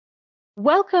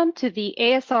Welcome to the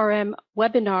ASRM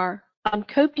webinar on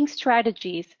coping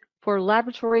strategies for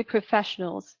laboratory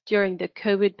professionals during the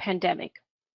COVID pandemic.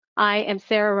 I am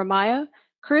Sarah Ramaya,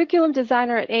 curriculum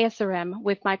designer at ASRM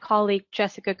with my colleague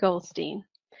Jessica Goldstein.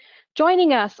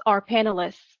 Joining us are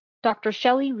panelists, Dr.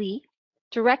 Shelley Lee,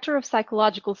 Director of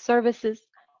Psychological Services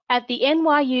at the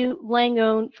NYU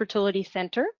Langone Fertility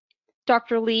Center.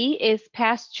 Dr. Lee is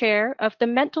past chair of the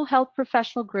Mental Health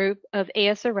Professional Group of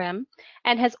ASRM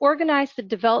and has organized the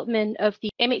development of the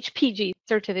MHPG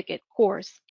certificate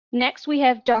course. Next, we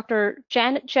have Dr.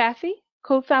 Janet Jaffe,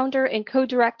 co-founder and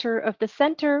co-director of the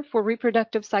Center for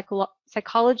Reproductive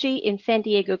Psychology in San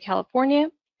Diego, California.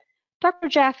 Dr.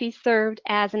 Jaffe served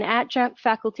as an adjunct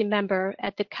faculty member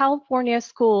at the California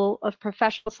School of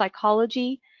Professional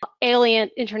Psychology,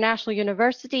 Alliant International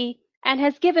University, and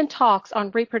has given talks on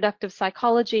reproductive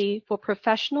psychology for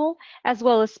professional as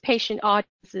well as patient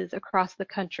audiences across the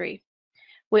country.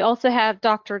 We also have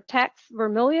Dr. Tex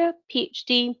VerMilyea,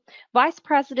 PhD, Vice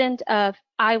President of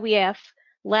IVF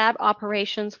Lab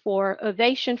Operations for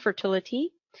Ovation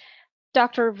Fertility.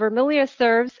 Dr. VerMilyea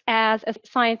serves as a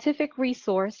scientific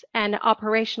resource and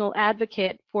operational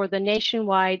advocate for the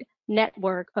nationwide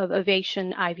network of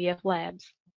Ovation IVF labs.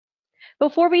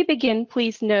 Before we begin,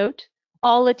 please note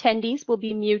all attendees will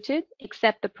be muted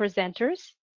except the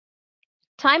presenters.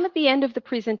 Time at the end of the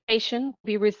presentation will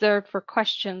be reserved for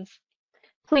questions.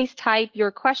 Please type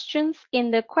your questions in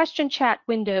the question chat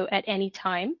window at any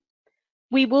time.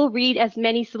 We will read as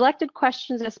many selected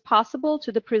questions as possible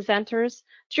to the presenters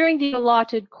during the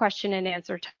allotted question and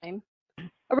answer time.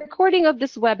 A recording of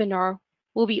this webinar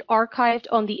will be archived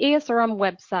on the ASRM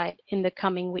website in the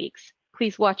coming weeks.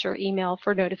 Please watch your email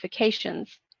for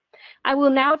notifications. I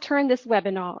will now turn this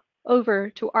webinar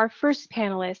over to our first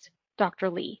panelist,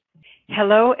 Dr. Lee.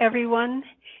 Hello, everyone,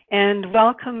 and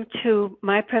welcome to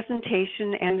my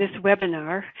presentation and this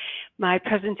webinar. My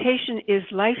presentation is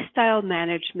Lifestyle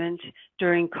Management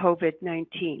during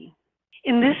COVID-19.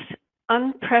 In this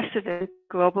unprecedented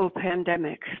global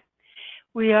pandemic,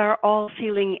 we are all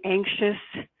feeling anxious,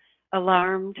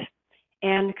 alarmed,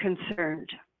 and concerned.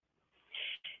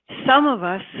 Some of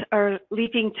us are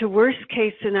leading to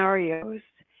worst-case scenarios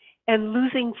and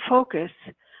losing focus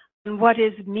on what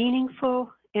is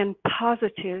meaningful and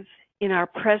positive in our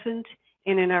present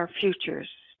and in our futures.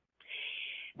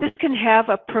 This can have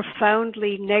a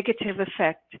profoundly negative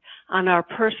effect on our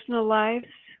personal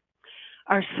lives,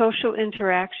 our social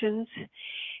interactions,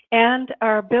 and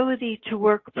our ability to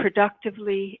work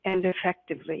productively and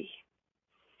effectively.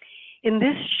 In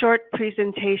this short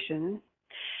presentation,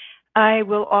 I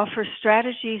will offer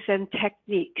strategies and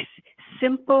techniques,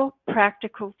 simple,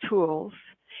 practical tools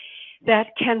that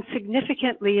can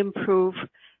significantly improve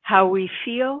how we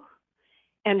feel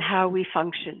and how we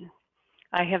function.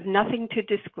 I have nothing to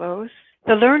disclose.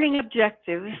 The learning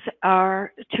objectives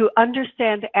are to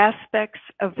understand aspects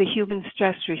of the human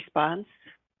stress response,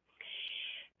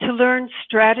 to learn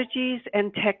strategies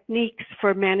and techniques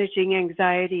for managing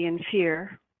anxiety and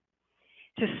fear,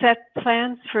 to set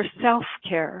plans for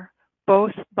self-care,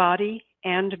 both body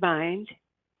and mind,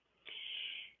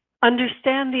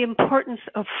 understand the importance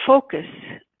of focus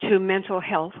to mental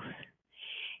health,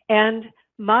 and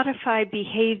modify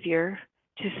behavior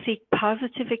to seek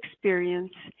positive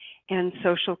experience and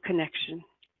social connection.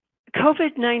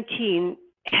 COVID-19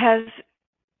 has,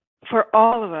 for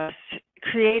all of us,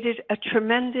 created a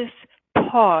tremendous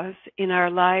pause in our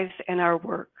lives and our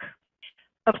work.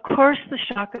 Of course, the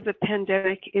shock of the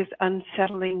pandemic is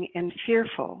unsettling and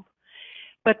fearful.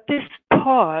 But this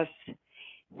pause,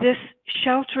 this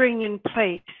sheltering in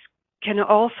place, can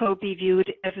also be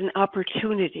viewed as an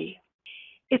opportunity.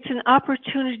 It's an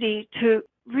opportunity to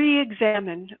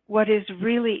re-examine what is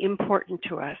really important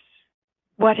to us,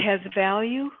 what has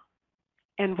value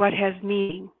and what has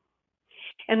meaning,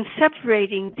 and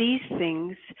separating these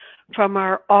things from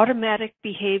our automatic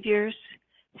behaviors,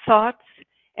 thoughts,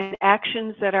 and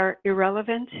actions that are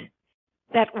irrelevant,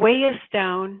 that weigh us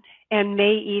down and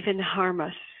may even harm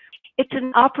us. It's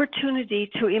an opportunity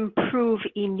to improve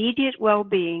immediate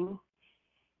well-being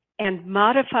and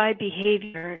modify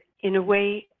behavior in a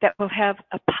way that will have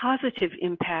a positive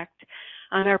impact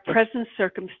on our present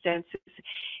circumstances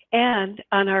and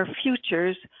on our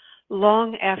futures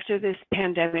long after this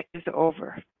pandemic is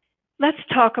over. Let's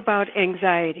talk about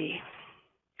anxiety.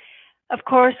 Of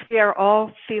course, we are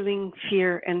all feeling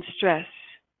fear and stress.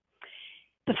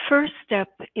 The first step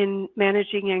in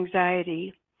managing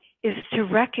anxiety is to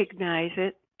recognize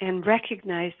it and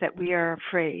recognize that we are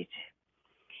afraid.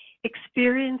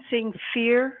 Experiencing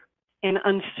fear and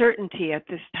uncertainty at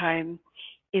this time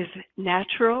is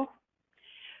natural,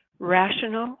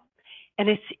 rational, and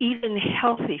it's even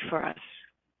healthy for us.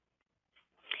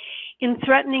 In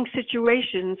threatening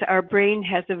situations, our brain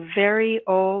has a very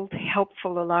old,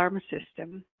 helpful alarm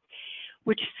system,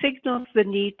 which signals the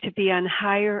need to be on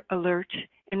higher alert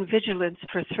and vigilance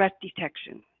for threat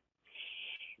detection.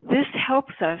 This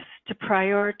helps us to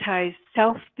prioritize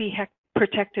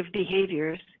self-protective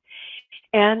behaviors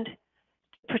and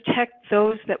protect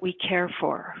those that we care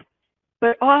for.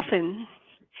 But often,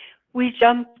 we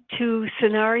jump to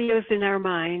scenarios in our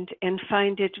mind and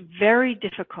find it very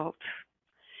difficult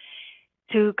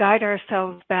to guide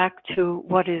ourselves back to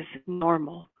what is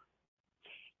normal.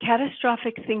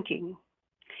 Catastrophic thinking,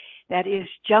 that is,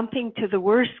 jumping to the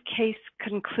worst case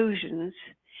conclusions,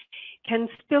 can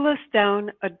spill us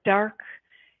down a dark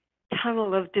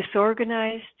tunnel of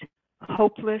disorganized,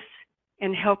 hopeless,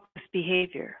 and helpless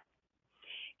behavior.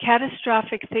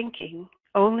 Catastrophic thinking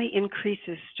only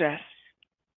increases stress.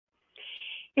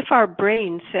 If our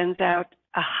brain sends out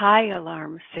a high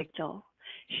alarm signal,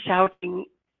 shouting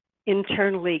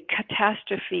internally,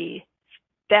 catastrophe,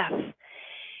 death,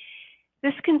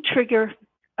 this can trigger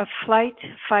a flight,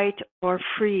 fight, or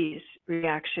freeze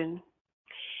reaction,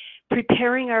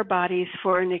 preparing our bodies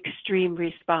for an extreme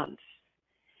response.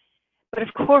 But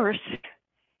of course,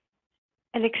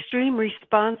 an extreme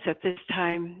response at this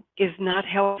time is not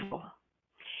helpful.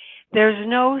 There's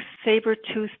no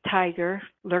saber-toothed tiger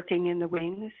lurking in the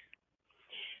wings.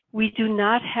 We do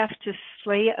not have to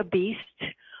slay a beast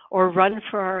or run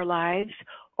for our lives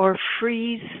or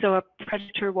freeze so a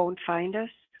predator won't find us.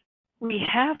 We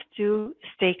have to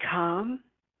stay calm,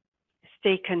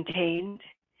 stay contained,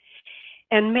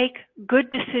 and make good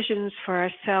decisions for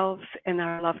ourselves and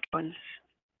our loved ones.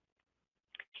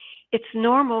 It's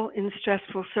normal in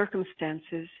stressful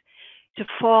circumstances to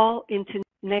fall into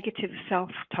negative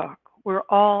self-talk. We're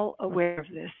all aware of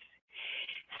this.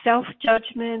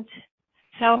 Self-judgment,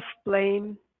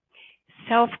 self-blame,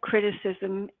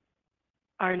 self-criticism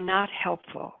are not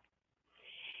helpful.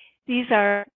 These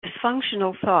are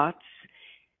dysfunctional thoughts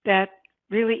that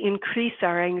really increase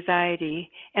our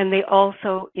anxiety, and they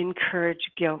also encourage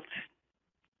guilt.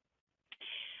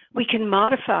 We can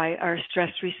modify our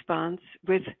stress response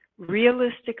with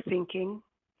realistic thinking,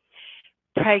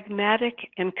 pragmatic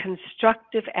and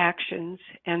constructive actions,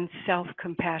 and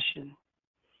self-compassion.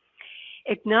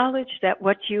 Acknowledge that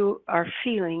what you are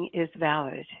feeling is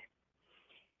valid.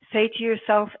 Say to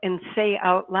yourself and say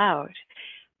out loud,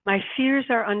 my fears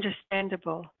are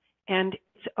understandable and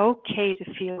it's okay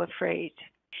to feel afraid.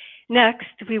 Next,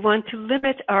 we want to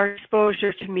limit our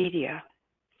exposure to media.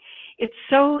 It's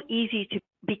so easy to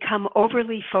become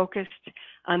overly focused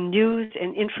on news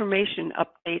and information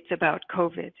updates about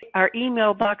COVID. Our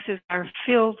email boxes are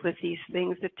filled with these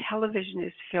things. The television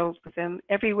is filled with them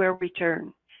everywhere we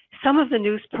turn. Some of the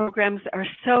news programs are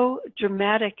so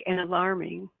dramatic and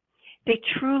alarming, they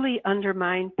truly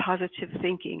undermine positive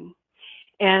thinking,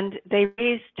 and they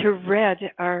raise to red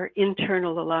our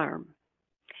internal alarm.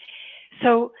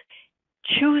 So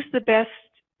choose the best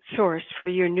source for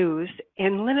your news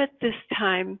and limit this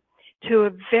time to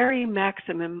a very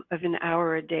maximum of an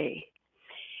hour a day.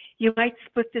 You might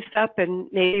split this up and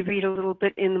maybe read a little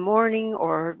bit in the morning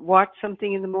or watch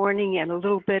something in the morning and a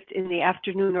little bit in the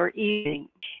afternoon or evening.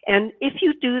 And if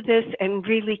you do this and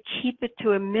really keep it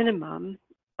to a minimum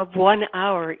of 1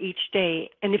 hour each day,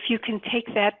 and if you can take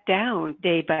that down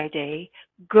day by day,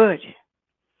 good.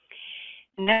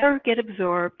 Never get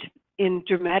absorbed in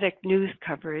dramatic news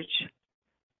coverage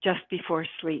just before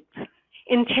sleep.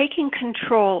 In taking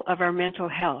control of our mental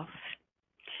health,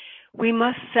 we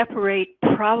must separate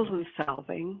problem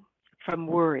solving from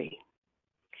worry.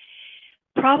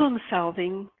 Problem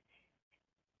solving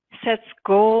sets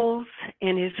goals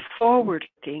and is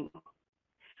forward-looking.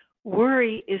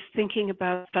 Worry is thinking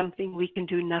about something we can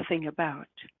do nothing about.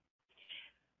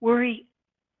 Worry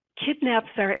kidnaps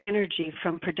our energy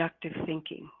from productive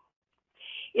thinking.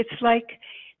 It's like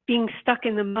being stuck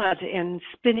in the mud and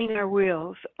spinning our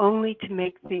wheels only to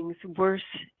make things worse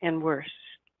and worse.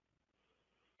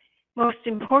 Most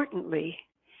importantly,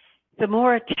 the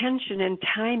more attention and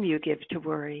time you give to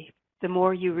worry, the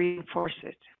more you reinforce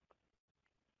it.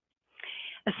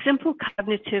 A simple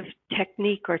cognitive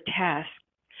technique or task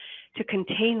to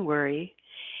contain worry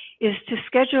is to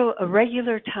schedule a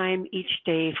regular time each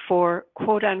day for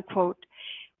quote unquote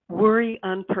worry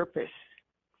on purpose.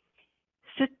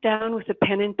 Sit down with a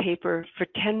pen and paper for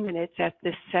 10 minutes at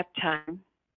this set time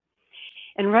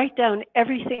and write down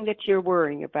everything that you're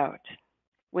worrying about.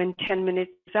 When 10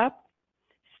 minutes is up,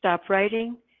 stop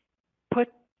writing, put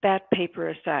that paper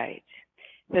aside.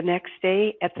 The next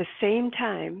day at the same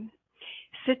time,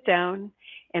 sit down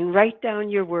and write down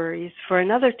your worries for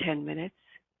another 10 minutes,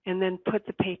 and then put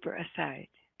the paper aside.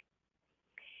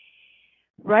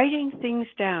 Writing things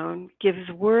down gives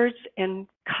words and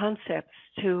concepts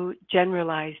to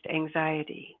generalized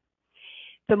anxiety.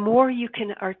 The more you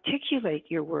can articulate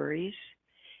your worries,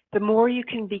 the more you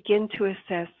can begin to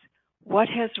assess what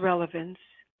has relevance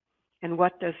and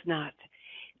what does not.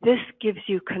 This gives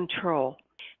you control.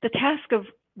 The task of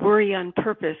worry on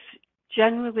purpose,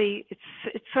 generally,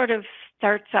 it sort of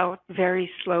starts out very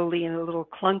slowly and a little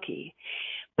clunky.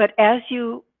 But as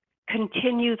you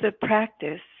continue the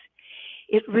practice,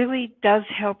 it really does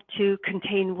help to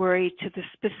contain worry to the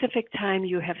specific time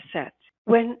you have set.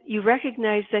 When you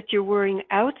recognize that you're worrying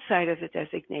outside of the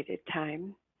designated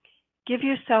time, give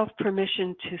yourself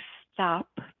permission to stop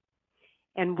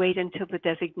and wait until the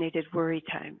designated worry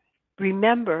time.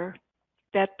 Remember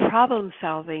that problem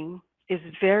solving is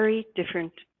very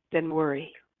different than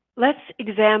worry. Let's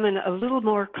examine a little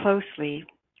more closely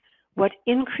what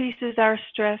increases our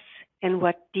stress and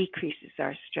what decreases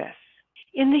our stress.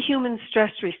 In the human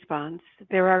stress response,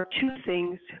 there are two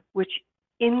things which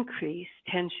increase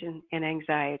tension and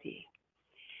anxiety: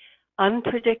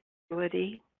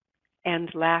 unpredictability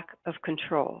and lack of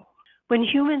control. When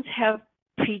humans have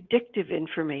predictive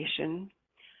information,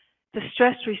 the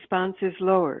stress response is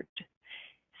lowered.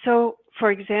 So,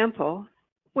 for example,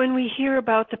 when we hear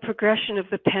about the progression of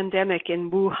the pandemic in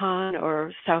Wuhan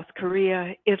or South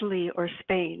Korea, Italy, or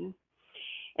Spain,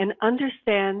 and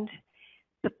understand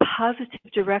the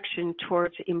positive direction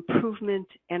towards improvement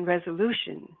and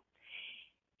resolution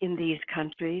in these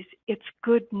countries, it's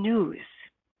good news.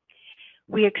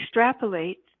 We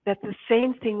extrapolate that the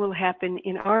same thing will happen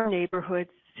in our neighborhoods,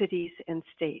 cities, and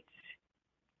states.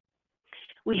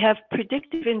 We have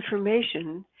predictive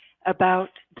information about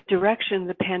the direction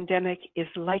the pandemic is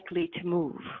likely to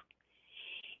move.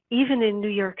 Even in New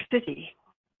York City,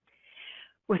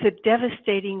 with a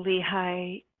devastatingly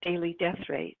high daily death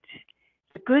rate,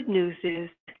 the good news is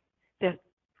that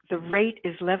the rate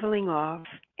is leveling off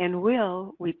and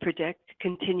will, we predict,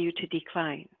 continue to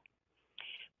decline.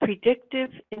 Predictive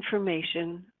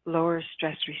information lowers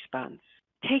stress response.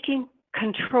 Taking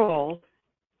control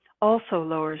also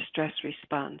lowers stress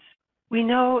response. We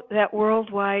know that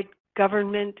worldwide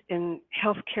government and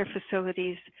healthcare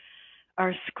facilities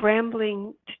are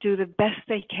scrambling to do the best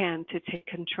they can to take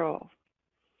control.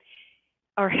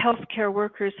 Our healthcare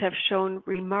workers have shown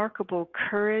remarkable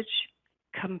courage,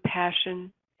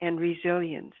 compassion, and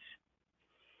resilience.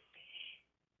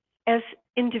 As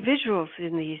individuals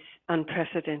in these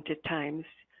unprecedented times,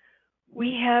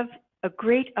 we have a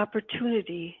great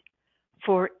opportunity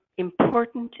for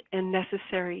important and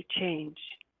necessary change.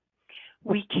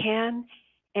 We can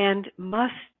and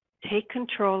must take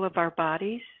control of our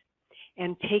bodies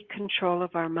and take control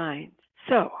of our minds.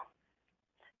 So,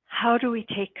 how do we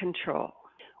take control?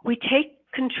 We take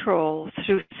control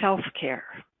through self-care.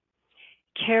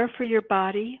 Care for your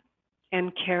body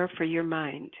and care for your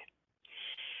mind.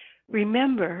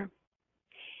 Remember,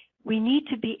 we need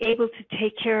to be able to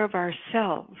take care of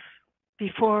ourselves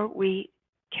before we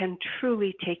can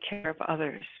truly take care of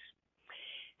others.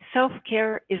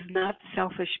 Self-care is not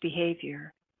selfish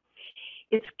behavior.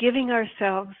 It's giving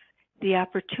ourselves the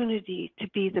opportunity to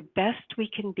be the best we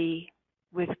can be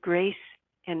with grace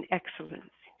and excellence.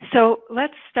 So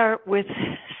let's start with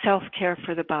self-care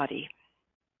for the body.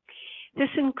 This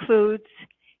includes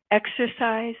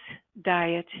exercise,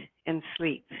 diet, and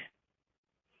sleep.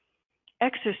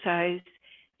 Exercise,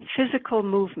 physical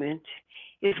movement,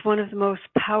 is one of the most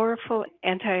powerful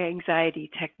anti-anxiety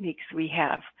techniques we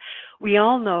have. We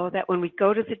all know that when we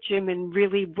go to the gym and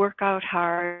really work out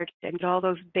hard and all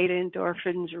those beta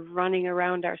endorphins running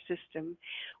around our system,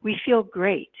 we feel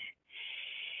great.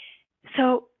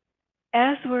 So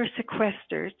as we're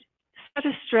sequestered, set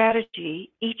a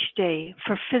strategy each day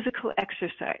for physical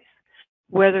exercise,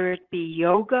 whether it be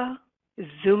yoga,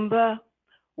 Zumba,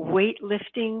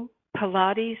 weightlifting,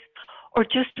 Pilates, or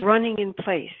just running in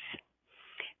place.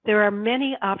 There are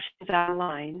many options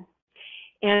online,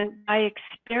 and by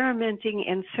experimenting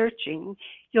and searching,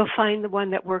 you'll find the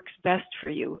one that works best for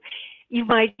you. You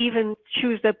might even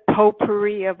choose a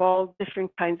potpourri of all different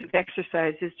kinds of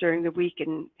exercises during the week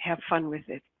and have fun with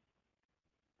it.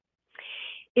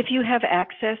 If you have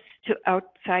access to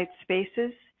outside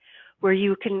spaces where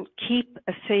you can keep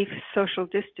a safe social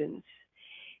distance,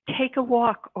 take a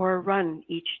walk or a run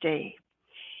each day.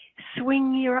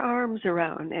 Swing your arms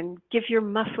around and give your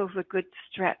muscles a good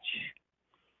stretch.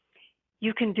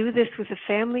 You can do this with a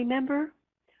family member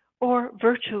or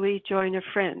virtually join a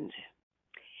friend.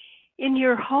 In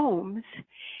your homes,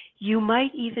 you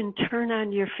might even turn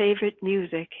on your favorite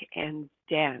music and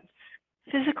dance.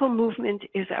 Physical movement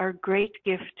is our great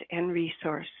gift and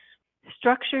resource.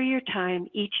 Structure your time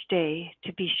each day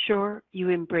to be sure you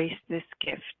embrace this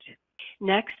gift.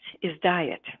 Next is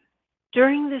diet.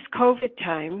 During this COVID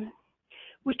time,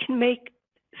 we can make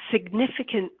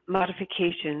significant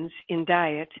modifications in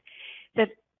diet that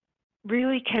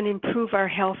really can improve our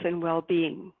health and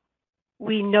well-being.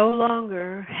 We no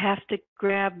longer have to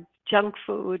grab junk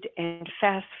food and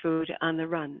fast food on the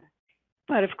run.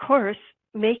 But of course,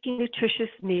 making nutritious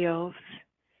meals,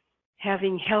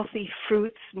 having healthy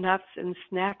fruits, nuts, and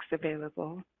snacks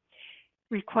available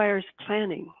requires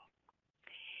planning.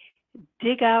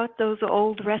 Dig out those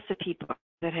old recipe books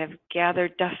that have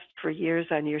gathered dust for years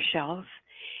on your shelf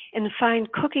and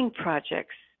find cooking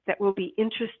projects that will be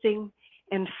interesting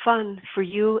and fun for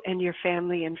you and your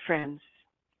family and friends.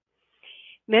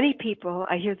 Many people,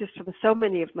 I hear this from so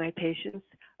many of my patients,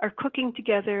 are cooking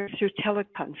together through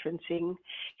teleconferencing,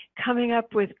 coming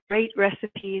up with great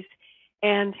recipes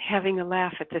and having a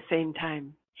laugh at the same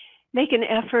time. Make an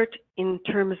effort in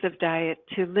terms of diet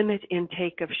to limit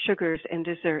intake of sugars and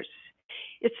desserts.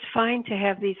 It's fine to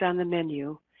have these on the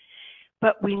menu,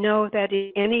 but we know that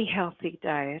in any healthy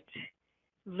diet,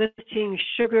 limiting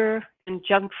sugar and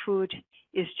junk food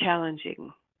is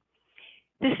challenging.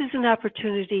 This is an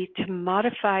opportunity to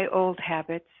modify old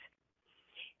habits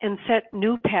and set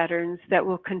new patterns that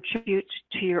will contribute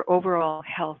to your overall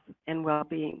health and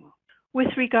well-being. With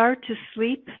regard to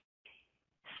sleep,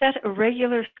 set a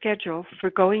regular schedule for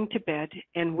going to bed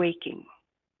and waking.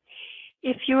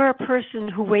 If you're a person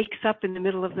who wakes up in the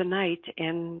middle of the night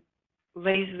and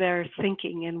lays there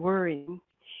thinking and worrying,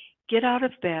 get out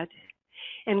of bed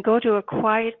and go to a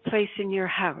quiet place in your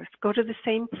house. Go to the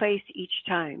same place each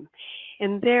time.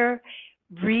 And there,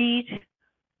 read,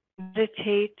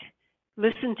 meditate,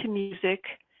 listen to music,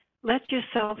 let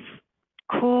yourself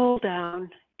cool down,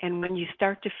 and when you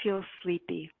start to feel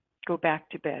sleepy, go back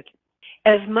to bed.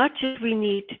 As much as we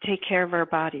need to take care of our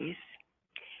bodies,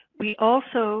 we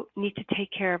also need to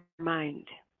take care of our mind.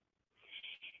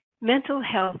 Mental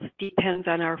health depends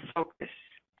on our focus,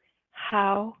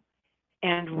 how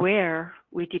and where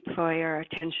we deploy our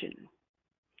attention.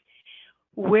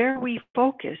 Where we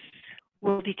focus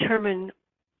will determine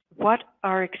what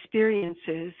our experience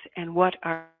is and what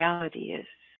our reality is.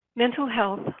 Mental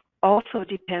health also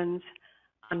depends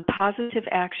on positive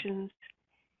actions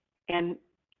and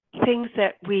things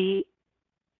that we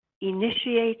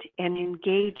initiate and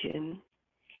engage in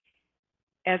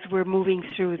as we're moving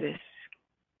through this.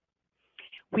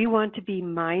 We want to be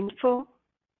mindful,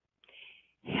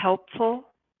 helpful,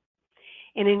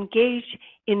 and engage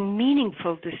in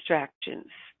meaningful distractions.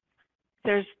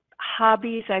 There's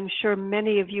hobbies I'm sure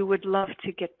many of you would love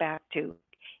to get back to.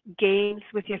 Games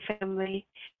with your family,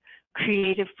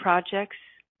 creative projects.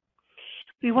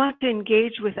 We want to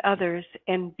engage with others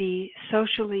and be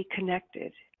socially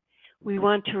connected. We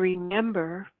want to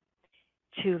remember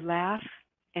to laugh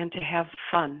and to have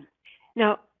fun.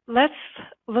 Now, let's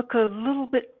look a little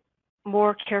bit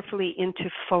more carefully into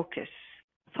focus.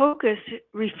 Focus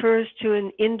refers to an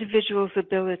individual's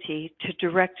ability to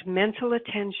direct mental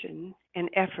attention and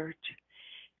effort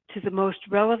to the most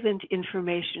relevant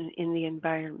information in the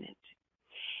environment.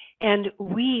 And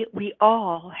we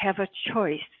all have a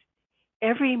choice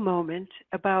every moment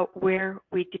about where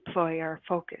we deploy our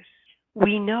focus.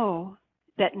 We know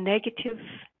that negative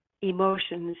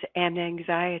emotions and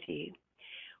anxiety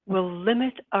will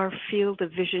limit our field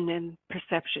of vision and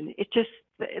perception.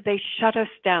 They shut us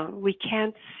down. We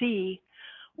can't see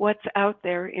what's out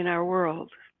there in our world.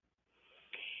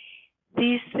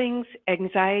 These things,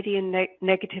 anxiety and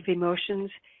negative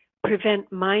emotions, prevent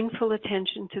mindful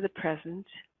attention to the present,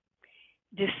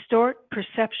 distort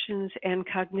perceptions and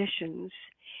cognitions,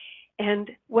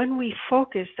 and when we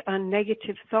focus on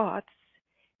negative thoughts,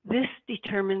 this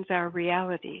determines our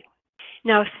reality.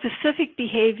 Now, specific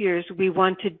behaviors we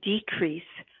want to decrease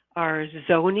are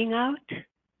zoning out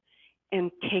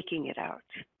and taking it out.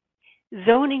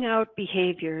 Zoning out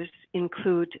behaviors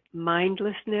include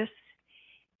mindlessness,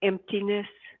 emptiness,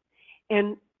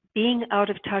 and being out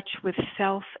of touch with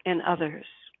self and others.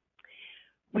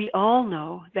 We all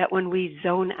know that when we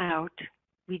zone out,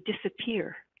 we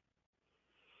disappear.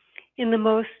 In the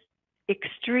most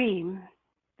extreme,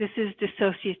 this is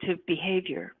dissociative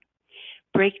behavior,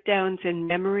 breakdowns in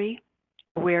memory,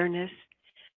 awareness,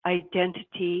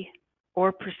 identity,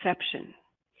 or perception.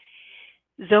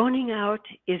 Zoning out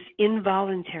is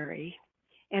involuntary,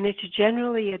 and it's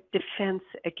generally a defense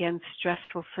against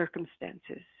stressful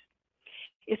circumstances.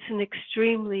 It's an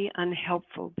extremely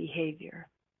unhelpful behavior.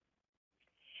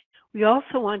 We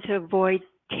also want to avoid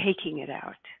taking it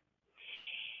out.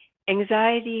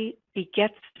 Anxiety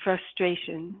begets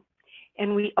frustration,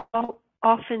 and we all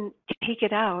often take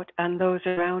it out on those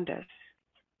around us.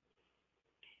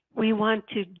 We want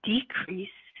to decrease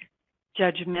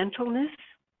judgmentalness,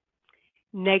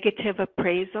 negative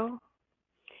appraisal,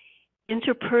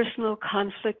 interpersonal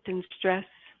conflict and stress,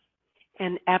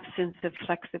 and absence of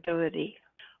flexibility.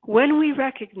 When we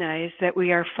recognize that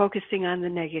we are focusing on the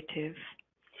negative,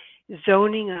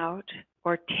 zoning out,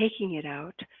 or taking it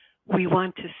out, we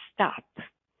want to stop.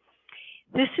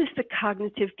 This is the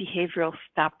cognitive behavioral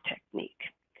stop technique.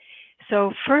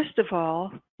 So first of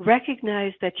all,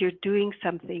 recognize that you're doing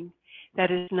something that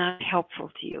is not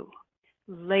helpful to you.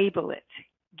 Label it,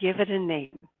 give it a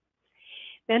name.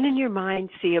 Then in your mind,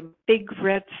 see a big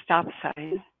red stop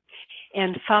sign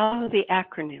and follow the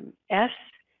acronym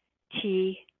STOP.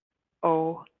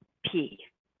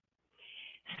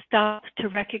 Stop to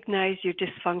recognize your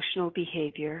dysfunctional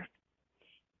behavior.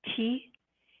 T,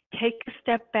 take a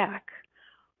step back.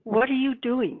 What are you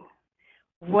doing?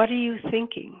 What are you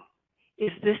thinking?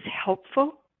 Is this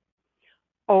helpful?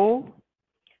 O,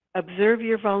 observe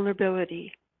your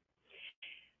vulnerability.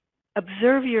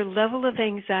 Observe your level of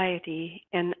anxiety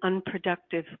and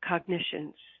unproductive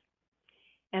cognitions.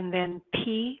 And then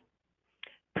P,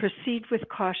 proceed with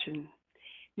caution,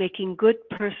 making good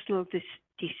personal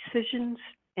decisions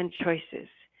and choices.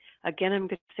 Again, I'm going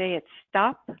to say it,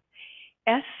 stop.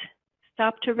 S,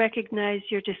 stop to recognize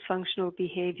your dysfunctional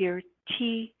behavior.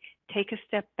 T, take a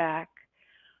step back.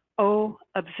 O,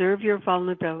 observe your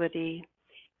vulnerability.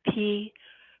 P,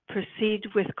 proceed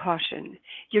with caution.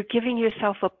 You're giving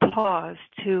yourself a pause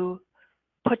to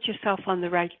put yourself on the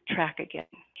right track again.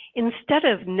 Instead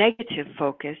of negative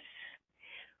focus,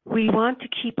 we want to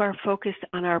keep our focus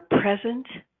on our present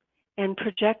and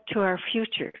project to our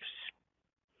futures.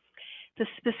 The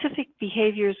specific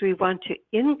behaviors we want to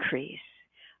increase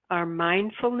are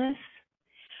mindfulness,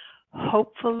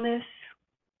 hopefulness,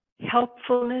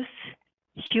 helpfulness,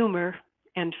 humor,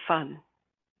 and fun.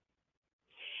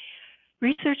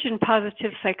 Research in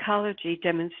positive psychology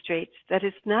demonstrates that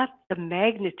it's not the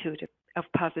magnitude of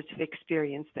positive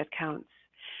experience that counts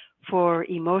for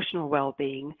emotional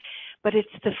well-being, but it's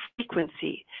the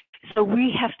frequency. So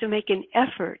we have to make an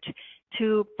effort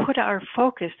to put our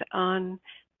focus on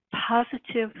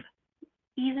positive,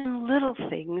 even little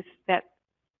things that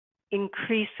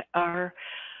increase our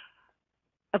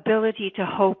ability to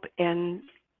hope and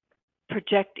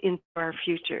project into our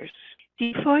futures.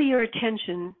 Deploy your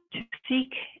attention to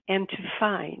seek and to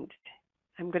find.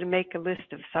 I'm going to make a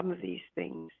list of some of these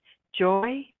things.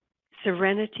 Joy,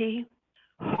 serenity,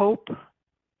 hope,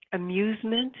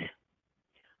 amusement,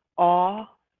 awe,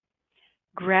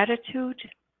 gratitude,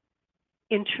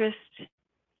 interest,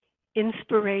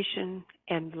 inspiration,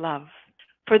 and love.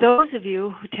 For those of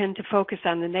you who tend to focus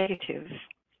on the negative,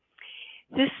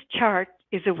 this chart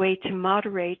is a way to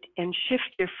moderate and shift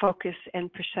your focus and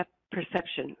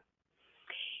perception.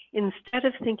 Instead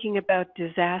of thinking about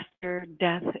disaster,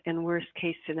 death, and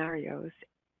worst-case scenarios,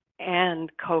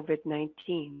 and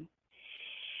COVID-19,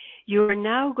 you are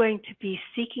now going to be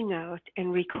seeking out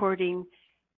and recording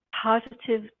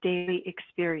positive daily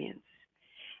experience.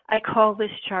 I call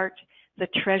this chart the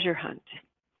treasure hunt.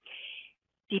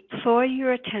 Deploy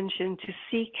your attention to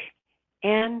seek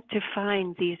and to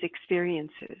find these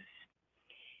experiences.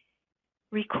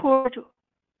 Record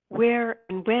where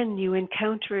and when you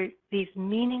encounter these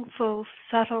meaningful,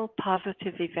 subtle,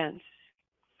 positive events.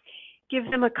 Give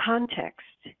them a context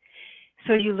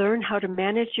so you learn how to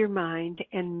manage your mind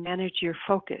and manage your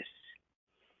focus.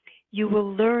 You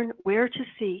will learn where to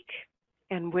seek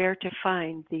and where to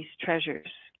find these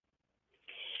treasures.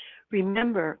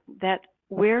 Remember that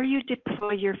where you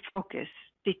deploy your focus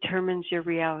determines your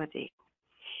reality.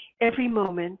 Every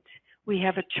moment we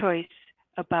have a choice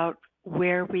about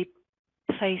where we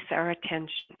place our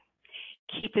attention.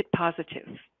 Keep it positive.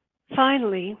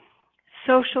 Finally,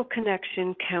 social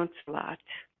connection counts a lot.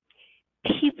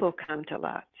 People count a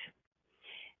lot.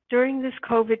 During this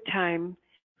COVID time,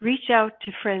 reach out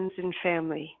to friends and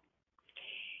family.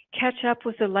 Catch up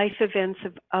with the life events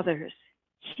of others.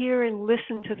 Hear and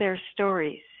listen to their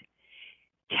stories.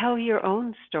 Tell your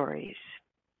own stories.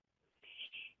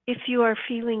 If you are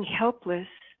feeling helpless,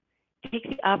 take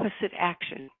the opposite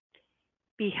action.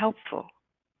 Be helpful.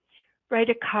 Write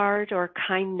a card or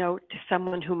kind note to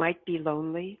someone who might be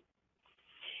lonely.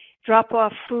 Drop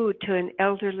off food to an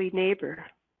elderly neighbor.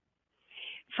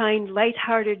 Find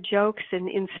lighthearted jokes and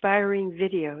inspiring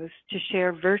videos to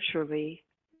share virtually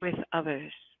with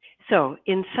others. So,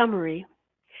 in summary,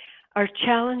 our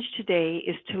challenge today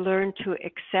is to learn to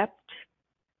accept,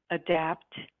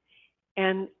 adapt,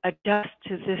 and adjust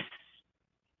to this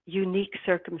unique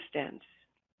circumstance.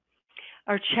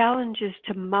 Our challenge is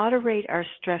to moderate our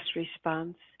stress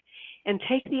response and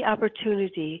take the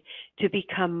opportunity to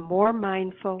become more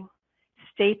mindful,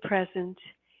 stay present,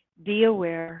 be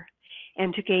aware,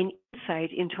 and to gain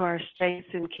insight into our strengths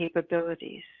and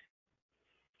capabilities.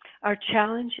 Our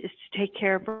challenge is to take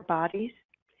care of our bodies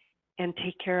and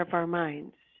take care of our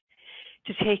minds,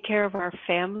 to take care of our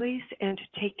families and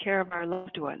to take care of our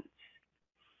loved ones.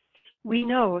 We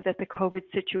know that the COVID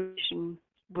situation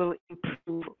will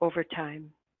improve over time.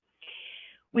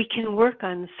 We can work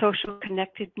on social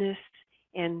connectedness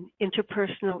and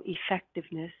interpersonal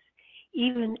effectiveness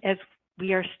even as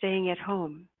we are staying at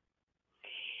home.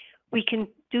 We can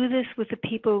do this with the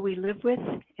people we live with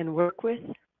and work with.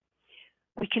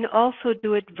 We can also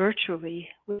do it virtually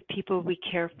with people we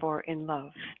care for and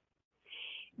love.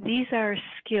 These are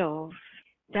skills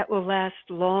that will last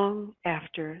long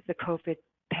after the COVID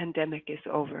pandemic is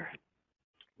over.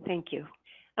 Thank you.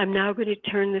 I'm now going to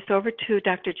turn this over to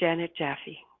Dr. Janet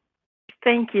Jaffe.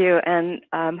 Thank you, and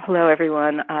hello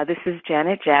everyone. This is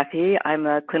Janet Jaffe. I'm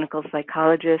a clinical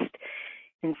psychologist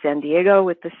in San Diego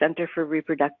with the Center for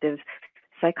Reproductive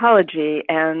Psychology,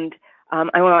 and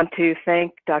I want to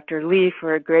thank Dr. Lee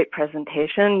for a great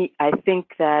presentation. I think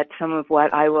that some of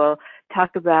what I will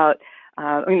talk about,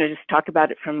 just talk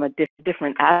about it from a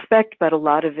different aspect, but a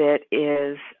lot of it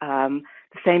is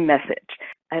the same message,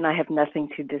 and I have nothing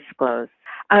to disclose.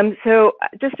 So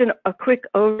just a quick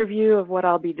overview of what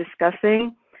I'll be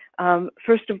discussing.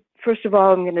 First of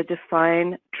all, I'm going to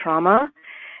define trauma,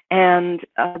 and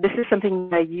this is something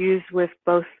I use with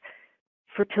both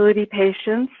fertility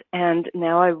patients, and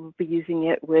now I will be using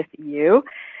it with you,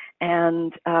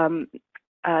 and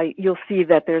you'll see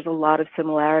that there's a lot of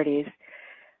similarities.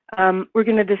 We're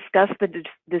going to discuss the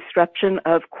disruption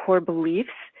of core beliefs,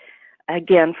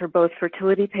 again, for both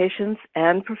fertility patients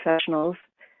and professionals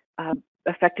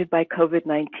affected by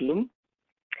COVID-19.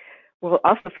 We'll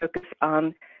also focus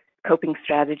on coping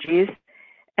strategies.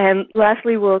 And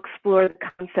lastly, we'll explore the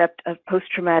concept of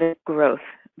post-traumatic growth,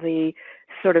 the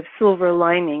sort of silver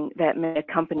lining that may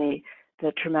accompany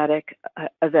the traumatic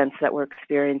events that we're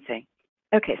experiencing.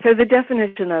 Okay, so the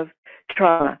definition of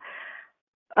trauma.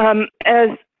 As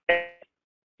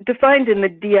defined in the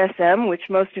DSM, which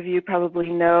most of you probably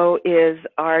know is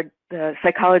the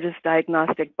Psychologist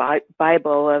Diagnostic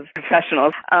Bible of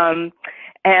professionals,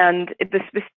 and the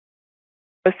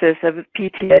specific of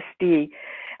PTSD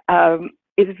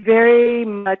is very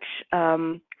much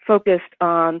focused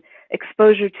on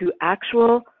exposure to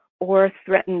actual or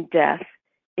threatened death,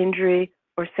 injury,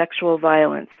 or sexual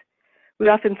violence. We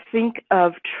often think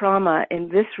of trauma in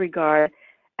this regard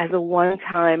as a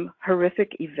one-time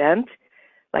horrific event,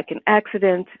 like an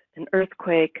accident, an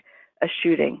earthquake, a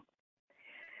shooting.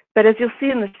 But as you'll see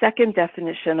in the second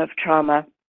definition of trauma,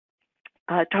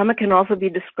 trauma can also be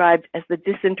described as the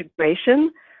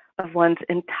disintegration of one's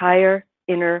entire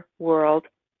inner world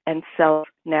and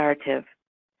self-narrative.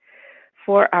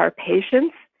 For our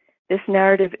patients, this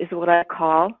narrative is what I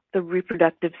call the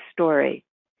reproductive story.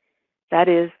 That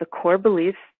is the core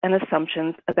beliefs and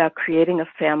assumptions about creating a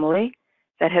family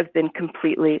that have been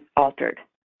completely altered.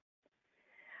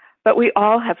 But we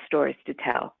all have stories to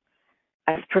tell.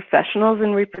 As professionals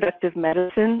in reproductive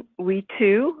medicine, we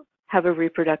too have a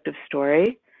reproductive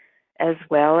story, as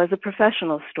well as a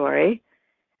professional story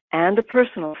and a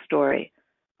personal story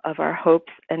of our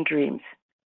hopes and dreams.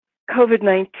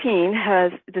 COVID-19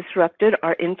 has disrupted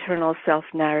our internal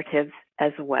self-narratives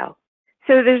as well.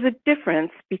 So there's a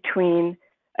difference between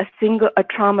a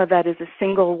trauma that is a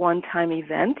single one-time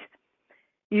event,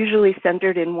 usually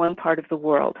centered in one part of the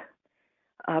world.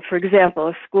 For example,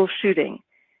 a school shooting.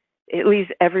 It leaves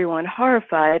everyone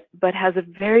horrified, but has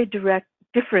a very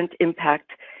different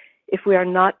impact if we are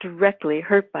not directly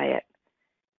hurt by it.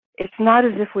 It's not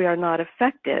as if we are not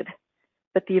affected,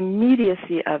 but the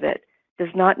immediacy of it does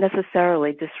not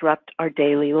necessarily disrupt our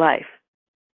daily life.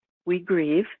 We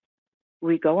grieve,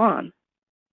 we go on.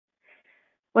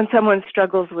 When someone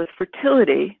struggles with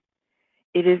fertility,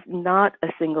 it is not a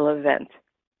single event.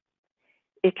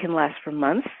 It can last for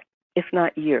months, if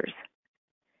not years,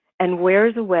 and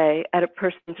wears away at a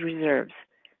person's reserves,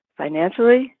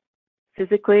 financially,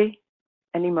 physically,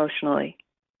 and emotionally.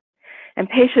 And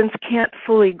patients can't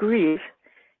fully grieve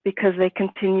because they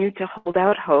continue to hold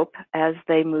out hope as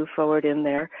they move forward in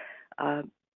their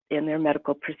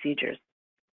medical procedures.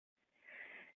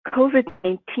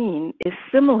 COVID-19 is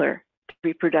similar to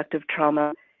reproductive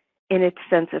trauma in its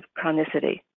sense of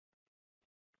chronicity.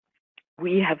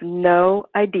 We have no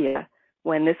idea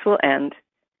when this will end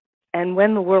and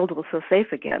when the world will feel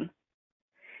safe again.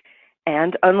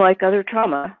 And unlike other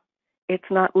trauma, it's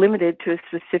not limited to a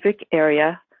specific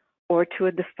area or to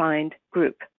a defined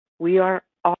group. We are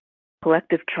all in a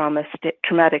collective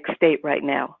traumatic state right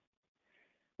now.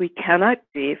 We cannot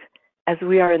grieve as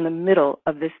we are in the middle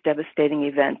of this devastating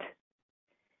event.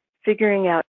 Figuring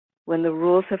out when the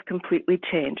rules have completely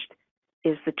changed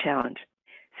is the challenge.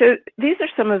 So these are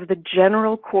some of the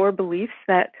general core beliefs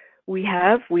that we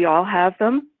have. We all have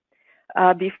them.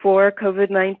 Before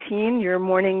COVID-19, your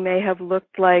morning may have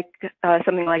looked like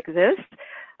something like this.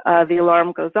 The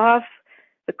alarm goes off,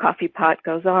 the coffee pot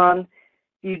goes on,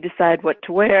 you decide what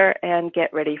to wear and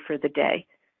get ready for the day.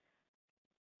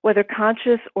 Whether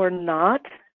conscious or not,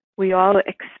 we all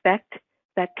expect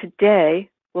that today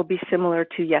will be similar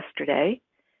to yesterday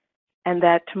and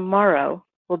that tomorrow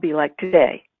will be like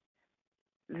today.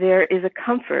 There is a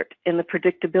comfort in the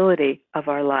predictability of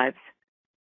our lives.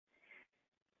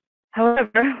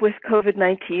 However, with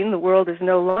COVID-19, the world is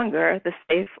no longer the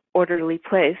safe, orderly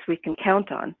place we can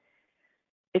count on.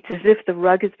 It's as if the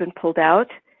rug has been pulled out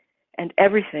and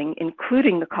everything,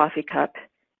 including the coffee cup,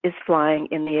 is flying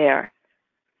in the air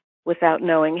without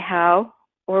knowing how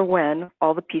or when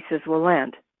all the pieces will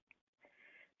land.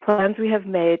 Plans we have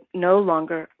made no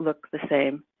longer look the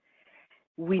same.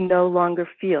 We no longer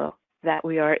feel that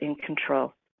we are in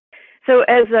control. So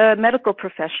as a medical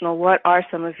professional, what are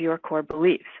some of your core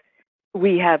beliefs?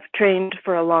 We have trained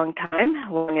for a long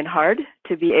time, long and hard,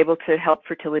 to be able to help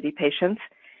fertility patients,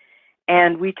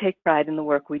 and we take pride in the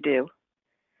work we do.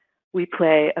 We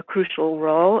play a crucial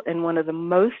role in one of the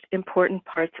most important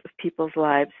parts of people's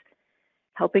lives,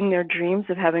 helping their dreams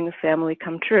of having a family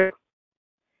come true.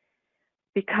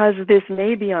 Because this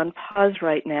may be on pause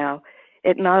right now,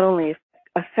 it not only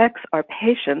affects our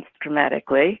patients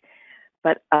dramatically,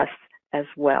 but us as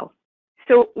well.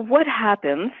 So what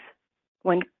happens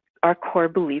when our core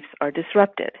beliefs are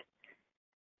disrupted?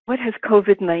 What has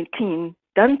COVID-19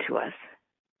 done to us?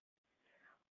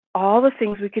 All the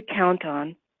things we could count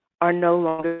on are no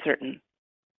longer certain.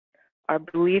 Our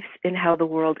beliefs in how the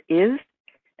world is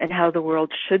and how the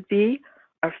world should be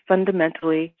are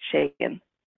fundamentally shaken.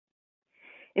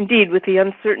 Indeed, with the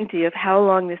uncertainty of how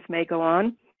long this may go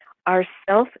on, our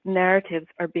self-narratives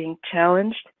are being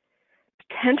challenged,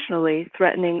 potentially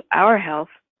threatening our health,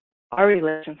 our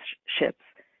relationships,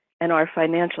 and our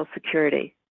financial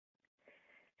security.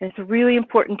 And it's really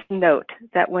important to note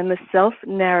that when the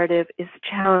self-narrative is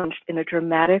challenged in a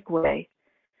dramatic way,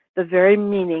 the very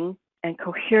meaning and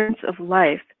coherence of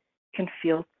life can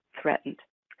feel threatened.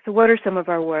 So what are some of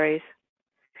our worries?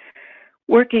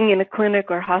 Working in a clinic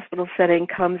or hospital setting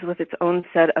comes with its own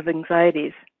set of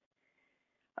anxieties.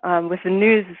 With the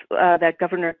news that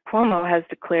Governor Cuomo has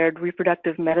declared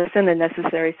reproductive medicine a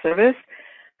necessary service,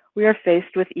 we are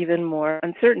faced with even more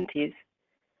uncertainties.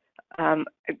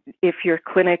 If your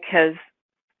clinic has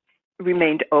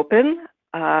remained open,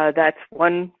 that's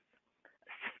one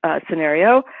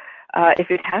scenario. If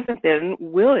it hasn't been,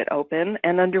 will it open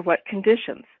and under what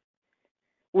conditions?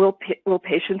 Will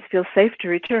patients feel safe to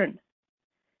return?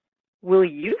 Will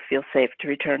you feel safe to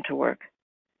return to work?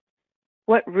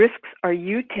 What risks are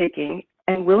you taking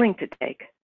and willing to take?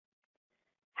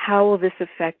 How will this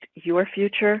affect your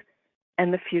future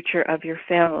and the future of your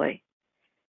family?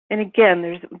 And again,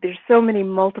 there's so many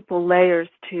multiple layers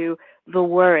to the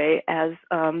worry. As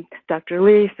Dr.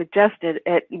 Lee suggested,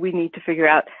 we need to figure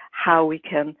out how we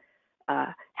can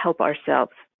help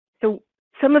ourselves. So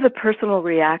some of the personal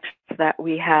reactions that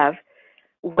we have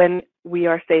when we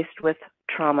are faced with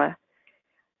trauma,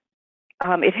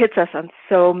 it hits us on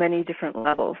so many different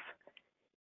levels.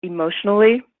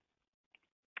 Emotionally,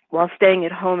 while staying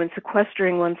at home and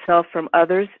sequestering oneself from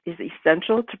others is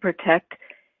essential to protect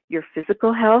your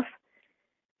physical health,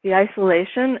 the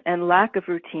isolation and lack of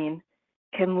routine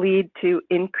can lead to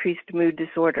increased mood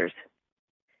disorders.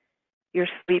 Your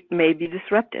sleep may be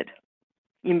disrupted.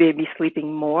 You may be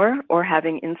sleeping more or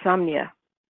having insomnia.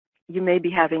 You may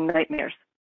be having nightmares.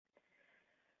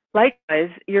 Likewise,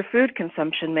 your food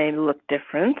consumption may look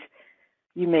different.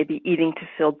 You may be eating to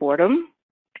fill boredom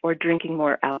or drinking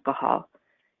more alcohol.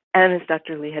 And as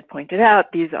Dr. Lee had pointed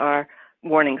out, these are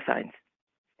warning signs.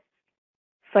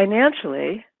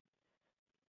 Financially,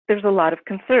 there's a lot of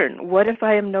concern. What if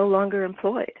I am no longer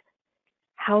employed?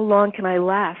 How long can I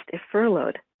last if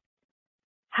furloughed?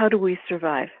 How do we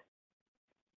survive?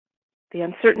 The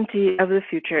uncertainty of the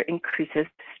future increases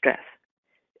stress.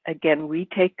 Again, we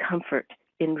take comfort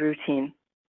in routine.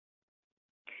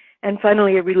 And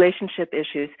finally, relationship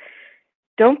issues.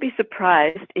 Don't be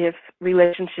surprised if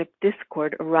relationship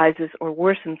discord arises or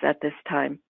worsens at this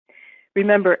time.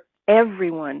 Remember,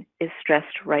 everyone is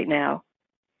stressed right now.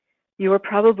 You are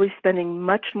probably spending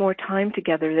much more time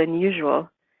together than usual,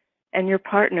 and your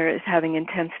partner is having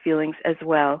intense feelings as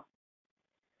well.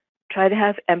 try to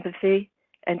have empathy,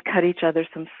 and cut each other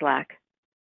some slack.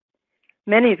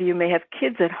 Many of you may have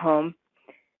kids at home.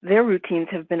 Their routines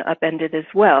have been upended as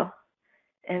well.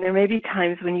 And there may be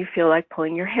times when you feel like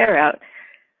pulling your hair out,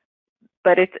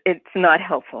 but it's not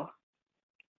helpful.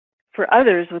 For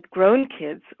others with grown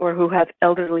kids or who have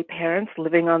elderly parents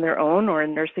living on their own or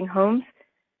in nursing homes,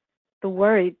 the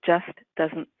worry just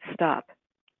doesn't stop.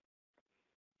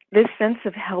 This sense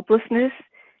of helplessness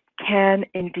can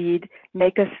indeed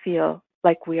make us feel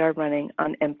like we are running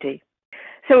on empty.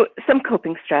 So some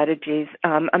coping strategies.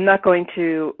 I'm not going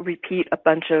to repeat a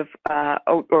bunch of,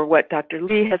 or what Dr.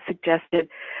 Lee has suggested,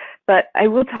 but I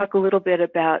will talk a little bit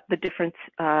about the difference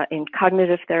in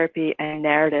cognitive therapy and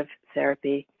narrative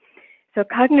therapy. So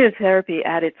cognitive therapy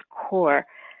at its core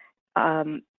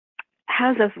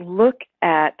has us look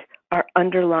at our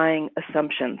underlying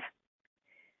assumptions.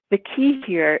 The key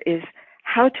here is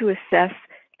how to assess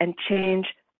and change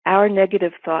our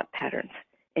negative thought patterns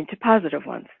into positive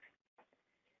ones.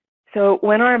 So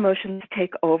when our emotions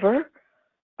take over,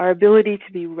 our ability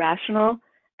to be rational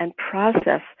and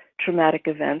process traumatic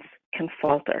events can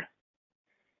falter.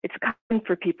 It's common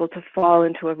for people to fall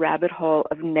into a rabbit hole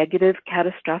of negative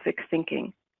catastrophic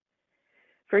thinking.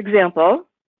 For example,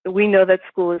 we know that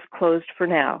school is closed for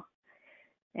now.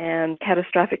 And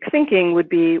catastrophic thinking would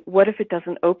be, what if it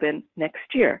doesn't open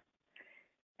next year?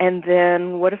 And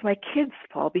then what if my kids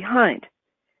fall behind?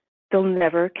 They'll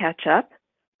never catch up.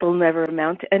 They'll never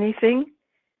amount to anything.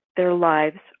 Their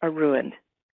lives are ruined.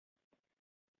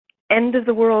 End of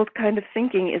the world kind of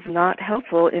thinking is not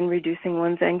helpful in reducing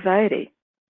one's anxiety.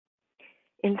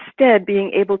 Instead,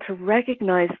 being able to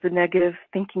recognize the negative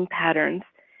thinking patterns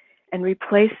and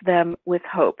replace them with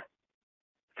hope.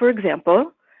 For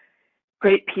example,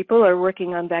 great people are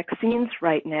working on vaccines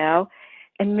right now,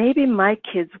 and maybe my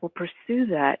kids will pursue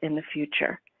that in the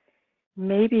future.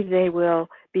 Maybe they will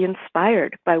be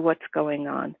inspired by what's going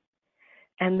on.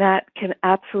 And that can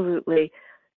absolutely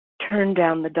turn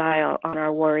down the dial on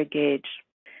our worry gauge.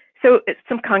 So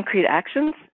some concrete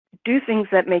actions. Do things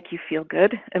that make you feel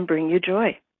good and bring you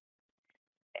joy.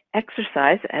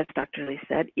 Exercise, as Dr. Lee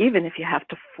said, even if you have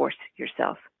to force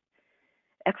yourself.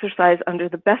 Exercise under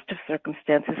the best of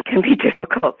circumstances can be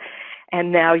difficult,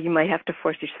 and now you might have to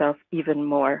force yourself even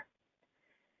more.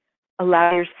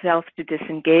 Allow yourself to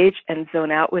disengage and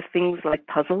zone out with things like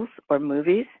puzzles or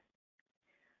movies.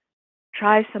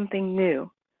 Try something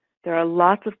new. There are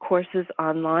lots of courses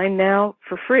online now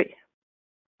for free.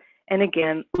 And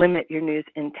again, limit your news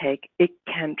intake. It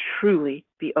can truly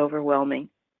be overwhelming.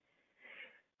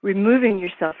 Removing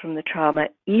yourself from the trauma,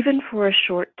 even for a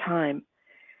short time,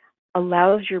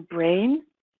 allows your brain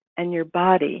and your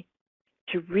body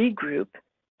to regroup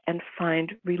and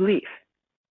find relief.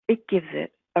 It gives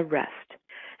it a rest.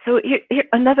 So here,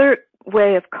 another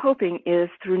way of coping is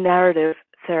through narrative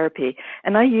therapy,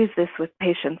 and I use this with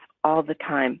patients all the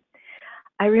time.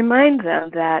 I remind them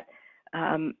that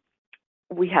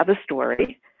we have a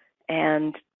story,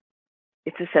 and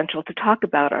it's essential to talk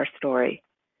about our story,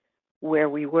 where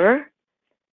we were,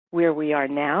 where we are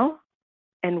now,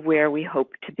 and where we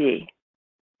hope to be.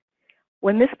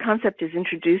 When this concept is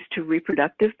introduced to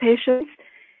reproductive patients,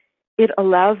 it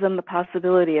allows them the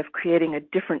possibility of creating a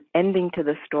different ending to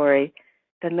the story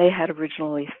than they had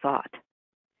originally thought.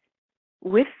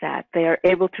 With that, they are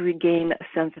able to regain a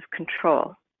sense of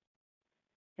control.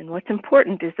 And what's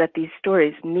important is that these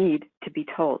stories need to be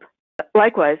told.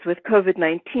 Likewise, with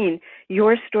COVID-19,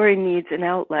 your story needs an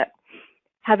outlet.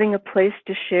 Having a place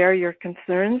to share your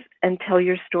concerns and tell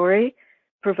your story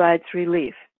provides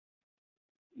relief.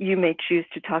 You may choose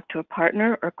to talk to a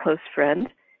partner or close friend,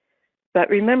 but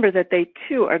remember that they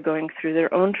too are going through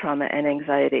their own trauma and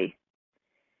anxiety.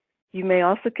 You may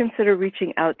also consider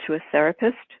reaching out to a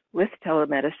therapist with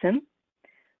telemedicine,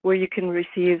 where you can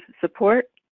receive support,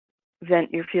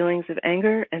 vent your feelings of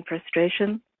anger and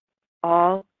frustration,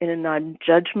 all in a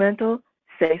non-judgmental,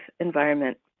 safe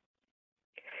environment.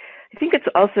 I think it's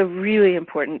also really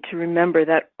important to remember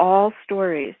that all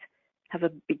stories have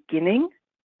a beginning,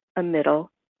 a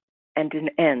middle, and an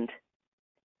end.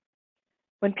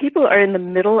 When people are in the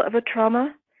middle of a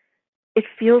trauma, it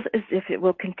feels as if it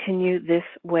will continue this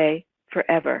way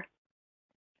forever.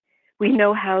 We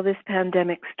know how this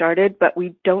pandemic started, but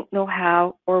we don't know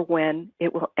how or when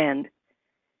it will end.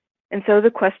 And so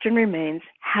the question remains,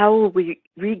 how will we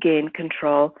regain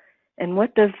control, and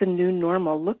what does the new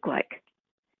normal look like?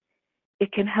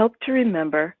 It can help to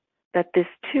remember that this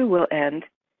too will end,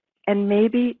 and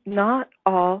maybe not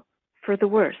all for the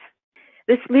worse.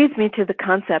 This leads me to the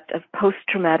concept of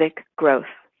post-traumatic growth.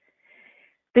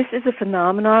 This is a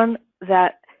phenomenon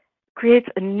that creates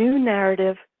a new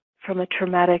narrative from a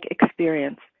traumatic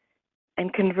experience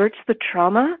and converts the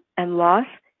trauma and loss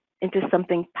into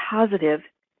something positive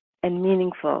and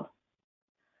meaningful.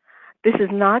 This is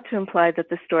not to imply that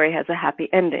the story has a happy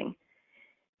ending.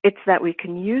 It's that we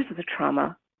can use the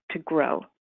trauma to grow.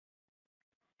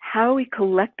 How we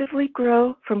collectively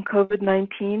grow from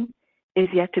COVID-19 is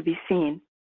yet to be seen.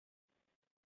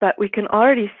 But we can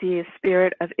already see a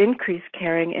spirit of increased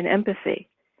caring and empathy.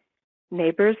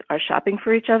 Neighbors are shopping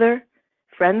for each other.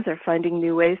 Friends are finding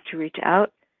new ways to reach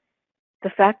out. The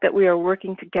fact that we are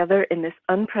working together in this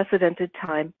unprecedented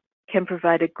time can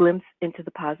provide a glimpse into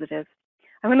the positive.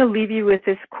 I'm going to leave you with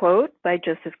this quote by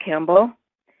Joseph Campbell.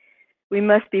 We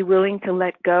must be willing to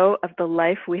let go of the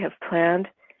life we have planned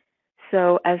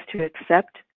so as to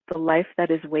accept the life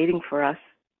that is waiting for us.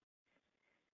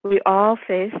 We all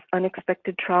face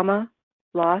unexpected trauma,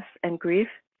 loss, and grief,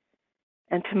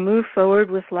 and to move forward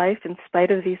with life in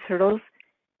spite of these hurdles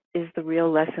is the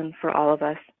real lesson for all of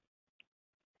us.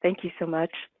 Thank you so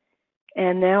much.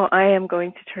 And now I am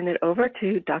going to turn it over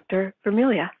to Dr.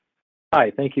 VerMilyea.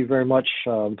 Hi, thank you very much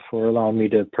for allowing me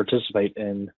to participate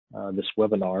in this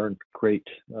webinar, and great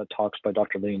talks by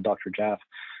Dr. Lee and Dr. Jaffe.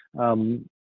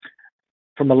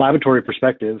 From a laboratory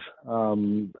perspective,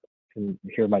 and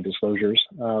here are my disclosures,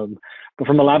 but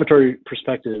from a laboratory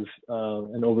perspective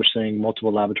and overseeing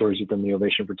multiple laboratories within the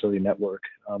Ovation Fertility Network,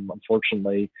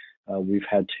 unfortunately, we've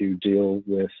had to deal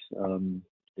with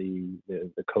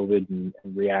the COVID and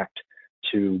react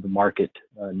to the market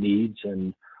needs,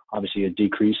 and obviously a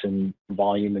decrease in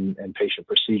volume and patient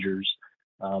procedures.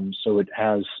 So it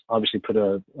has obviously put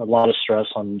a lot of stress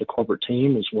on the corporate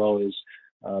team as well as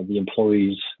the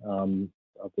employees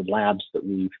of the labs that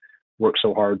we've worked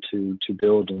so hard to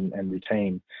build and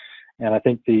retain. And I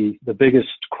think the biggest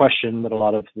question that a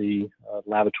lot of the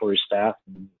laboratory staff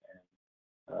and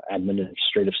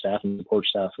administrative staff and support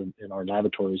staff in our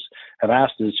laboratories have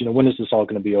asked is, when is this all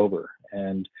going to be over?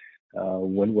 And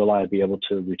when will I be able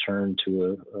to return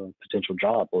to a potential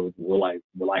job, or will I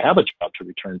have a job to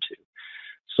return to?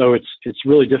 So it's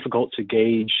really difficult to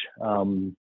gauge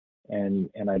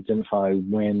and identify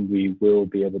when we will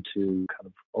be able to kind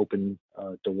of open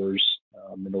doors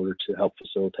in order to help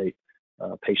facilitate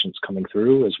patients coming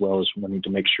through, as well as wanting to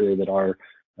make sure that our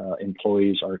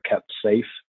employees are kept safe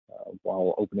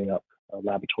while opening up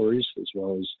laboratories, as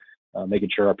well as making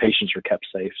sure our patients are kept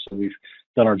safe. So we've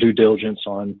done our due diligence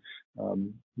on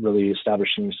really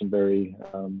establishing some very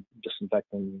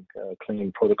disinfecting,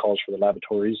 cleaning protocols for the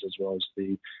laboratories, as well as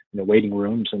the waiting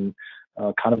rooms, and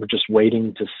kind of just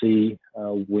waiting to see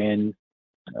when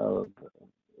the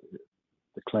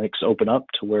clinics open up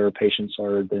to where patients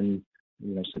are then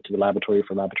sent to the laboratory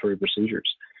for laboratory procedures.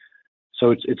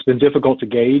 So it's been difficult to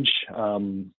gauge.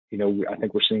 I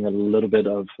think we're seeing a little bit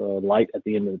of light at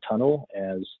the end of the tunnel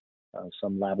as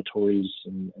some laboratories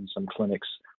and some clinics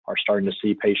are starting to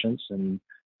see patients, and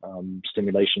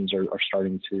stimulations are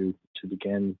starting to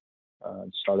begin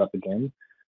start up again.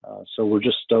 So we're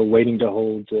just waiting to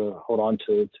hold on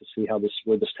to see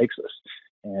where this takes us,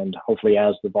 and hopefully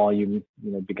as the volume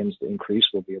begins to increase,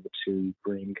 we'll be able to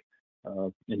bring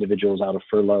individuals out of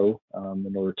furlough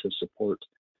in order to support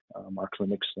our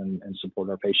clinics and support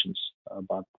our patients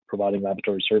by providing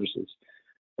laboratory services.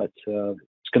 But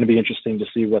it's going to be interesting to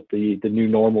see what the new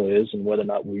normal is, and whether or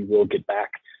not we will get back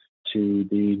to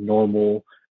the normal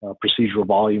procedural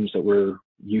volumes that we're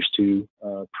used to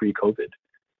pre-COVID,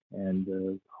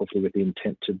 and hopefully with the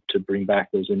intent to bring back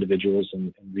those individuals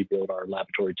and rebuild our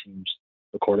laboratory teams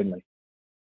accordingly.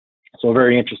 So a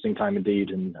very interesting time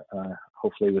indeed, and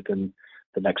hopefully within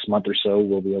the next month or so,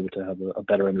 we'll be able to have a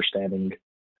better understanding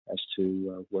as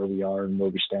to where we are and where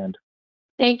we stand.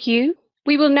 Thank you.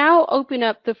 We will now open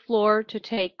up the floor to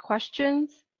take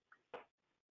questions.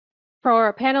 For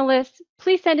our panelists,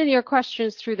 please send in your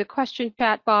questions through the question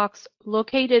chat box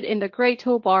located in the gray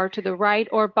toolbar to the right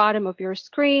or bottom of your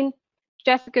screen.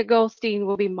 Jessica Goldstein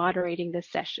will be moderating this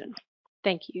session.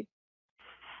 Thank you.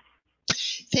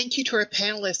 Thank you to our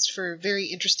panelists for a very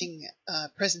interesting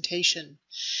presentation.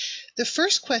 The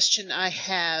first question I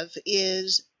have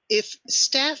is, if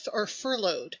staff are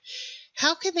furloughed,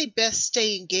 how can they best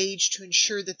stay engaged to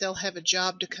ensure that they'll have a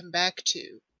job to come back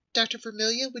to? Dr.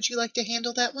 VerMilyea, would you like to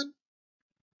handle that one?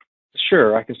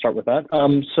 Sure, I can start with that.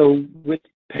 So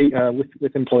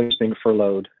with employees being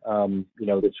furloughed,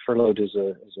 this furloughed is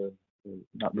a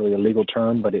not really a legal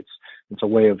term, but it's a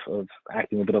way of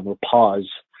acting a bit of a pause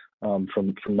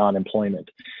from non-employment.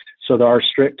 So there are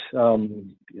strict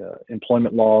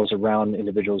employment laws around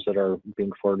individuals that are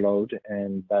being furloughed,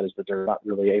 and that is that they're not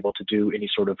really able to do any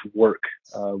sort of work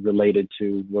related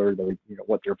to where they,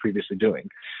 what they're previously doing.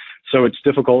 So it's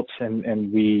difficult,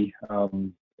 and we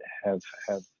have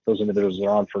those individuals that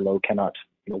are on furlough cannot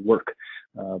work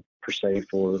per se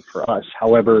for us.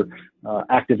 However,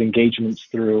 active engagements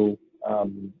through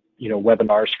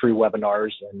webinars, free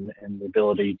webinars, and the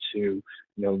ability to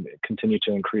continue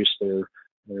to increase their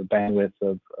bandwidth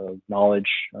of knowledge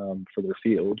for their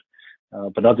field.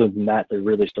 But other than that, they're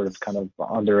really sort of kind of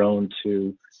on their own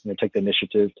to take the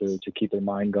initiative to keep their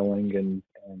mind going and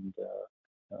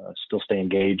still stay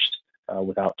engaged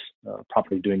without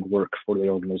properly doing work for the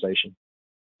organization.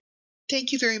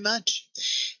 Thank you very much.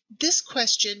 This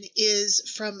question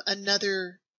is from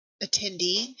another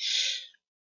attendee.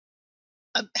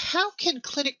 How can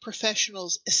clinic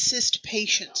professionals assist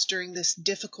patients during this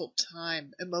difficult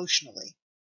time emotionally?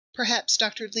 Perhaps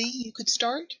Dr. Lee, you could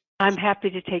start? I'm happy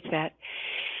to take that.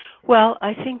 Well,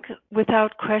 I think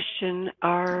without question,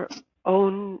 our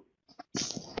own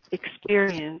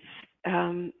experience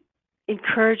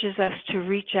encourages us to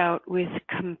reach out with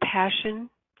compassion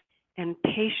and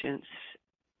patience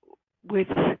with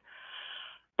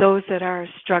those that are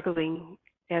struggling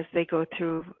as they go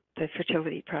through the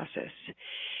fertility process.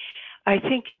 I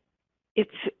think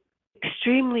it's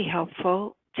extremely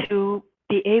helpful to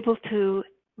be able to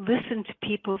listen to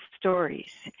people's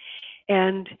stories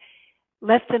and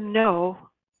let them know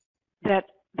that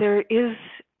there is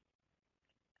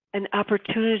an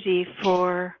opportunity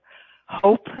for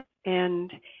hope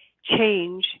and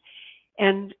change,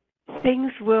 and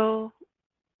things will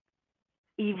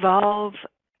evolve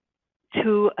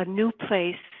to a new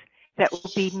place that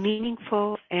will be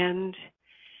meaningful and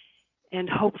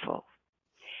hopeful.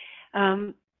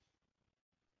 The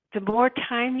more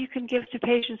time you can give to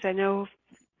patients, I know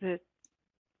that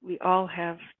we all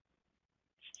have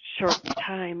short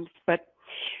times, but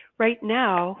right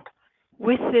now,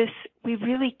 with this, we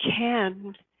really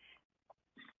can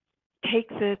take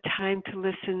the time to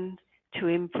listen, to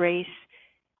embrace,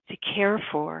 to care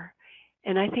for,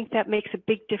 and I think that makes a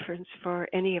big difference for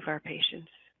any of our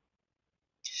patients.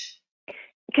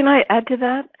 Can I add to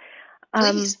that?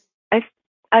 Please.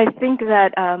 I think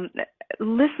that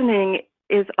listening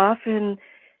is often,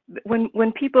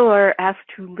 when people are asked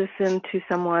to listen to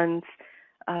someone's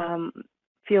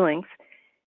feelings,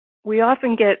 we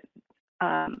often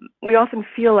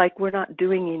feel like we're not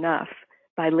doing enough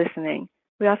by listening.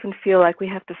 We often feel like we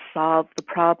have to solve the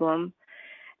problem,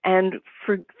 and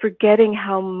forgetting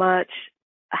how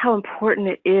important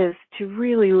it is to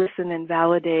really listen and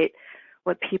validate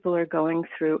what people are going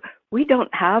through. We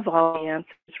don't have all the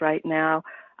answers right now.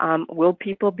 Will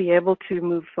people be able to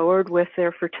move forward with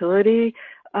their fertility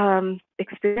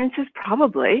experiences?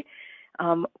 Probably.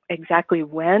 Exactly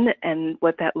when and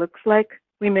what that looks like,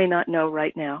 we may not know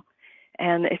right now.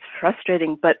 And it's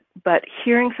frustrating, but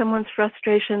hearing someone's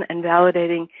frustration and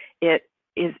validating it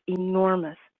is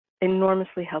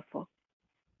enormously helpful.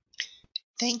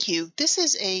 Thank you. This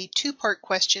is a two-part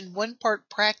question, one part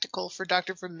practical for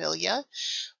Dr. VerMilyea,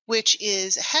 which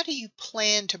is, how do you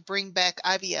plan to bring back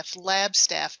IVF lab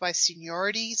staff by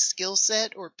seniority, skill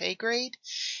set, or pay grade?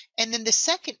 And then the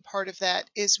second part of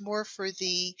that is more for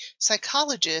the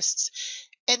psychologists,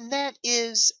 and that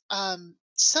is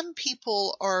some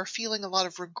people are feeling a lot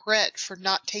of regret for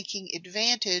not taking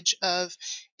advantage of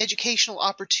educational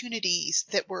opportunities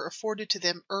that were afforded to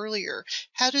them earlier.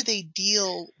 How do they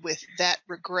deal with that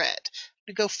regret?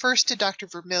 To go first to Dr.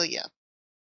 VerMilyea.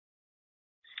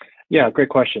 Yeah, great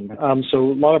question. So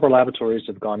a lot of our laboratories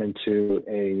have gone into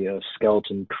a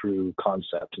skeleton crew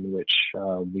concept in which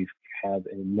we have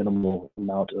a minimal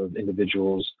amount of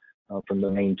individuals from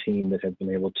the main team that have been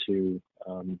able to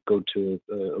go to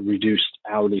a reduced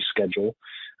hourly schedule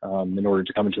in order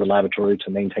to come into the laboratory to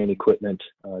maintain equipment,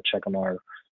 check on our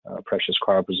precious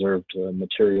cryopreserved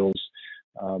materials,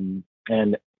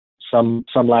 and some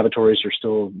laboratories are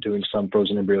still doing some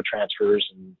frozen embryo transfers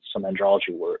and some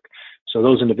andrology work. So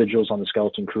those individuals on the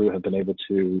skeleton crew have been able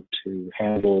to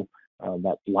handle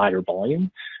that lighter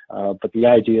volume. But the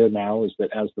idea now is that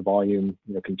as the volume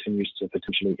continues to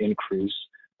potentially increase,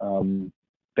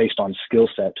 based on skill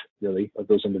set really of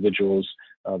those individuals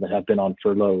that have been on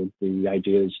furlough, the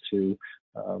idea is to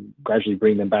gradually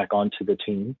bring them back onto the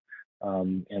team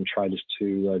and try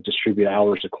to distribute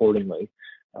hours accordingly.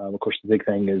 Of course, the big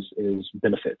thing is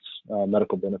benefits,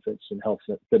 medical benefits and health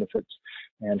benefits,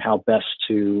 and how best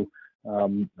to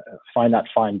find that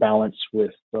fine balance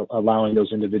with allowing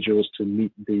those individuals to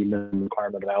meet the minimum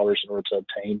requirement of hours in order to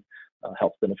obtain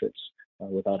health benefits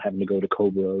without having to go to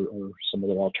COBRA or some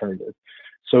other alternative.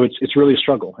 So it's really a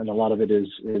struggle, and a lot of it is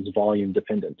volume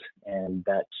dependent, and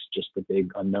that's just the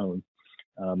big unknown.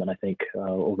 And I think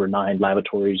over 9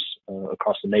 laboratories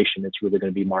across the nation, it's really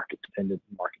going to be market dependent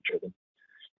and market driven.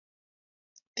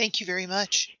 Thank you very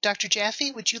much. Dr.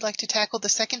 Jaffe, would you like to tackle the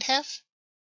second half?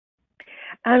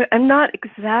 I'm not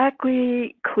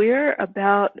exactly clear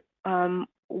about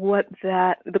what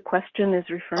the question is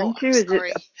referring to.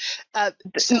 I'm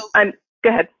Is sorry. Go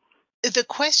ahead. The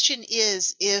question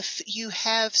is, if you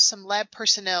have some lab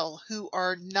personnel who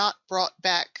are not brought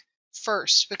back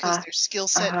first because their skill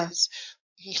set is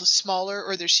smaller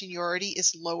or their seniority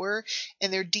is lower,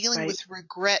 and they're dealing with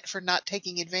regret for not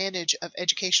taking advantage of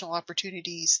educational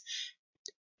opportunities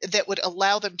that would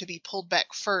allow them to be pulled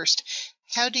back first,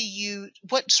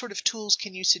 what sort of tools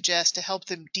can you suggest to help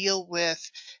them deal with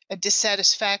a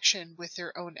dissatisfaction with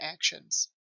their own actions?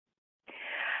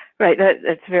 Right,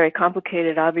 that's very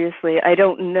complicated, obviously. I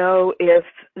don't know if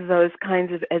those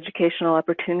kinds of educational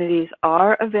opportunities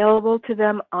are available to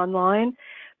them online,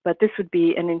 but this would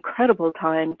be an incredible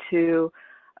time to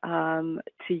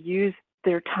use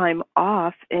their time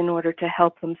off in order to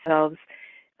help themselves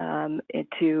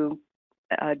to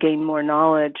gain more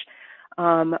knowledge.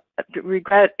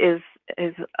 Regret is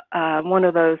one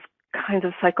of those kinds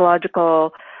of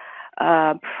psychological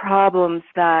problems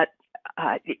that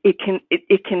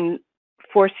it can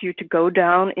force you to go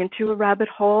down into a rabbit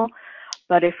hole.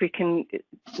 But if we can,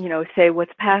 say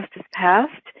what's past is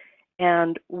past,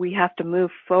 and we have to move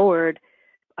forward,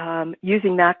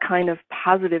 using that kind of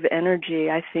positive energy,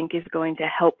 I think, is going to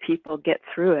help people get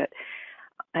through it.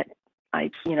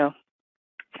 It's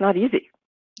not easy.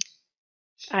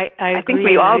 I think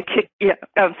we all kick. Yeah.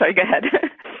 Oh, I'm sorry. Go ahead.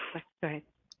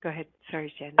 Go ahead.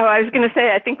 Sorry, Jen. Oh, I was going to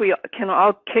say, I think we can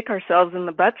all kick ourselves in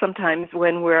the butt sometimes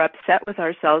when we're upset with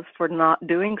ourselves for not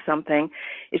doing something.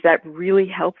 Is that really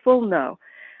helpful? No.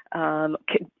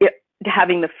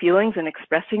 Having the feelings and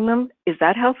expressing them, is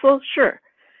that helpful? Sure.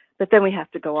 But then we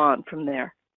have to go on from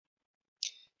there.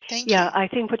 Thank you. I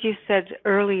think what you said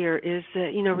earlier is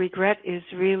that, regret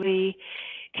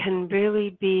can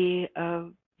really be a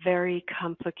very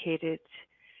complicated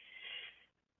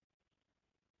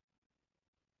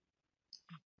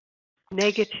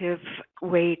negative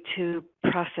way to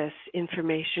process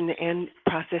information and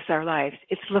process our lives.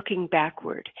 It's looking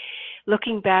backward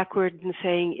and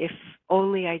saying, if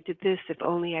only I did this, if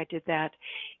only I did that.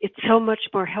 It's so much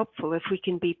more helpful if we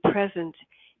can be present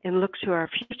and look to our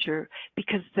future,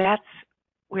 because that's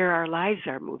where our lives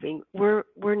are moving. We're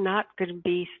not going to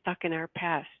be stuck in our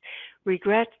past.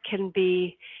 Regret can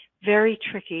be very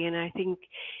tricky, and I think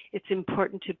it's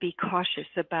important to be cautious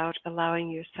about allowing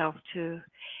yourself to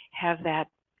have that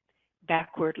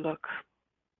backward look.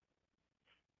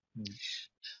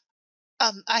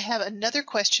 I have another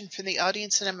question from the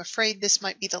audience, and I'm afraid this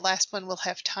might be the last one we'll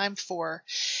have time for.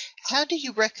 How do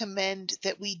you recommend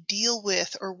that we deal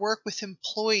with or work with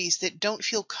employees that don't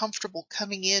feel comfortable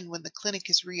coming in when the clinic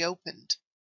is reopened?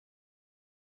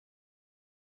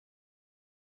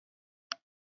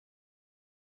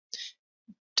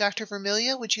 Dr.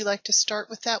 VerMilyea, would you like to start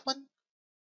with that one?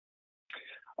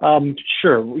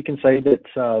 Sure. We can say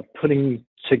that putting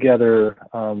together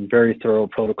very thorough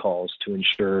protocols to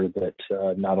ensure that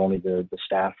not only the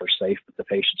staff are safe, but the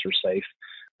patients are safe.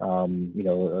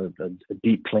 A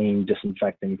deep clean,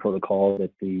 disinfecting protocol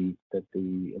that the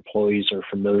employees are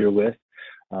familiar with.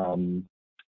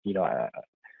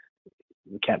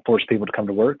 We can't force people to come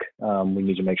to work. We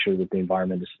need to make sure that the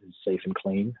environment is safe and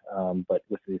clean. But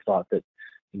with the thought that,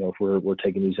 if we're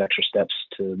taking these extra steps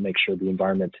to make sure the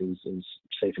environment is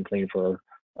safe and clean for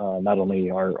not only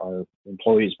our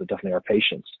employees, but definitely our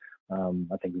patients,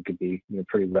 I think we could be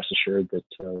pretty rest assured that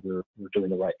we're doing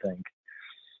the right thing.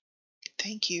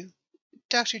 Thank you.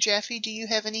 Dr. Jaffe, do you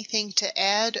have anything to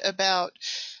add about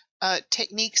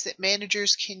techniques that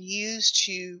managers can use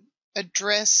to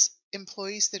address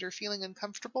employees that are feeling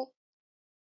uncomfortable?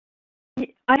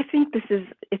 I think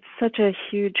it's such a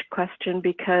huge question,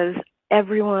 because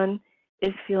everyone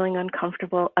is feeling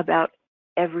uncomfortable about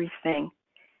everything.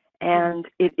 And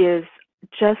it is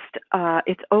just,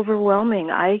 it's overwhelming.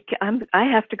 I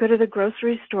have to go to the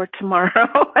grocery store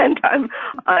tomorrow and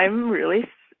I'm really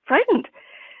frightened.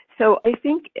 So I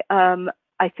think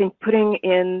putting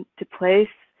into place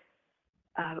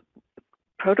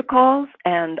protocols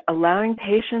and allowing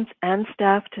patients and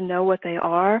staff to know what they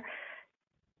are,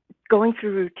 going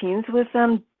through routines with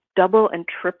them, double and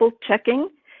triple checking,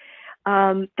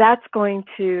 that's going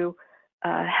to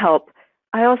help.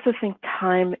 I also think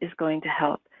time is going to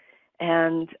help,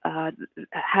 and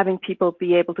having people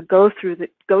be able to go to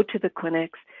the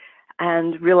clinics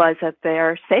and realize that they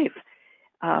are safe.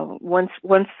 Once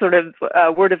sort of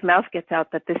word of mouth gets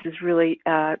out that this is really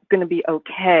going to be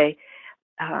okay,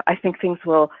 I think things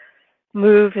will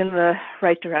move in the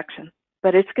right direction.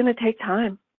 But it's going to take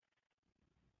time.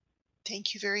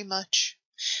 Thank you very much.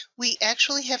 We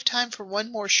actually have time for one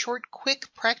more short,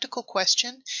 quick, practical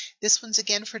question. This one's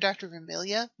again for Dr.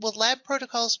 VerMilyea. Will lab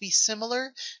protocols be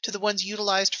similar to the ones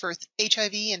utilized for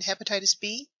HIV and hepatitis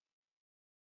B?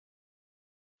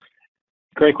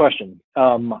 Great question.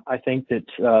 I think that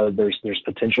there's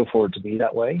potential for it to be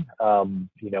that way.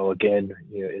 Again,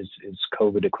 is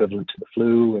COVID equivalent to the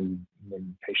flu, and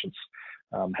when patients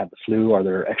have the flu, are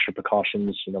there extra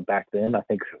precautions? Back then, I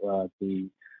think the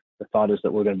thought is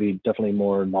that we're going to be definitely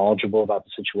more knowledgeable about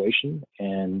the situation,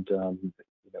 and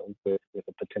with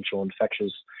a potential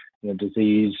infectious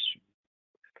disease.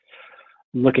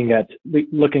 Looking at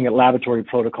laboratory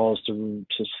protocols to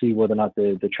see whether or not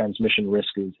the transmission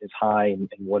risk is high,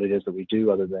 and what it is that we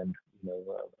do other than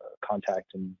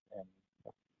contact and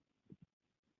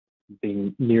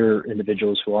being near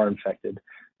individuals who are infected.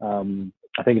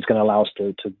 I think it's going to allow us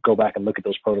to go back and look at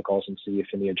those protocols and see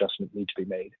if any adjustment needs to be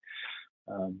made.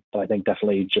 But I think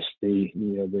definitely just the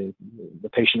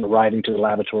patient arriving to the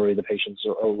laboratory, the patients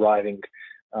are arriving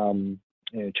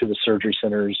to the surgery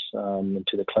centers and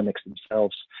to the clinics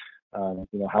themselves.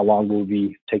 How long will we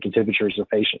be taking temperatures of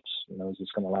patients? Is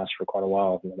this going to last for quite a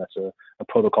while? That's a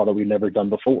protocol that we've never done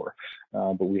before,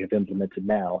 but we have implemented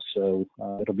now. So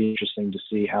it'll be interesting to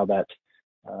see how that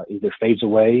either fades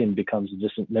away and becomes a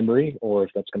distant memory, or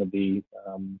if that's going to be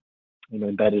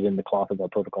embedded in the cloth of our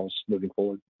protocols moving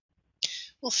forward.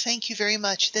 Well, thank you very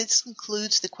much. This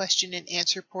concludes the question and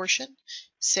answer portion.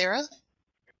 Sarah?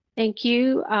 Thank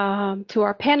you to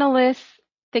our panelists.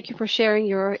 Thank you for sharing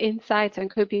your insights on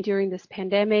coping during this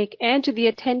pandemic. And to the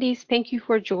attendees, thank you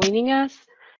for joining us.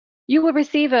 You will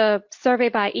receive a survey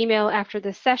by email after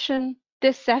this session.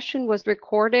 This session was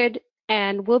recorded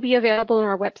and will be available on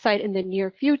our website in the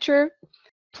near future.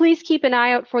 Please keep an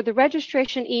eye out for the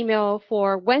registration email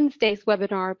for Wednesday's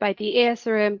webinar by the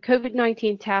ASRM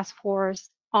COVID-19 Task Force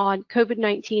on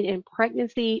COVID-19 in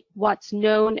pregnancy, what's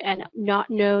known and not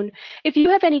known. If you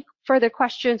have any further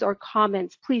questions or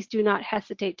comments, please do not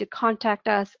hesitate to contact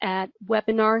us at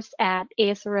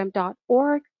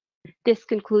webinars@asrm.org. This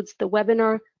concludes the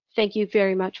webinar. Thank you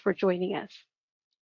very much for joining us.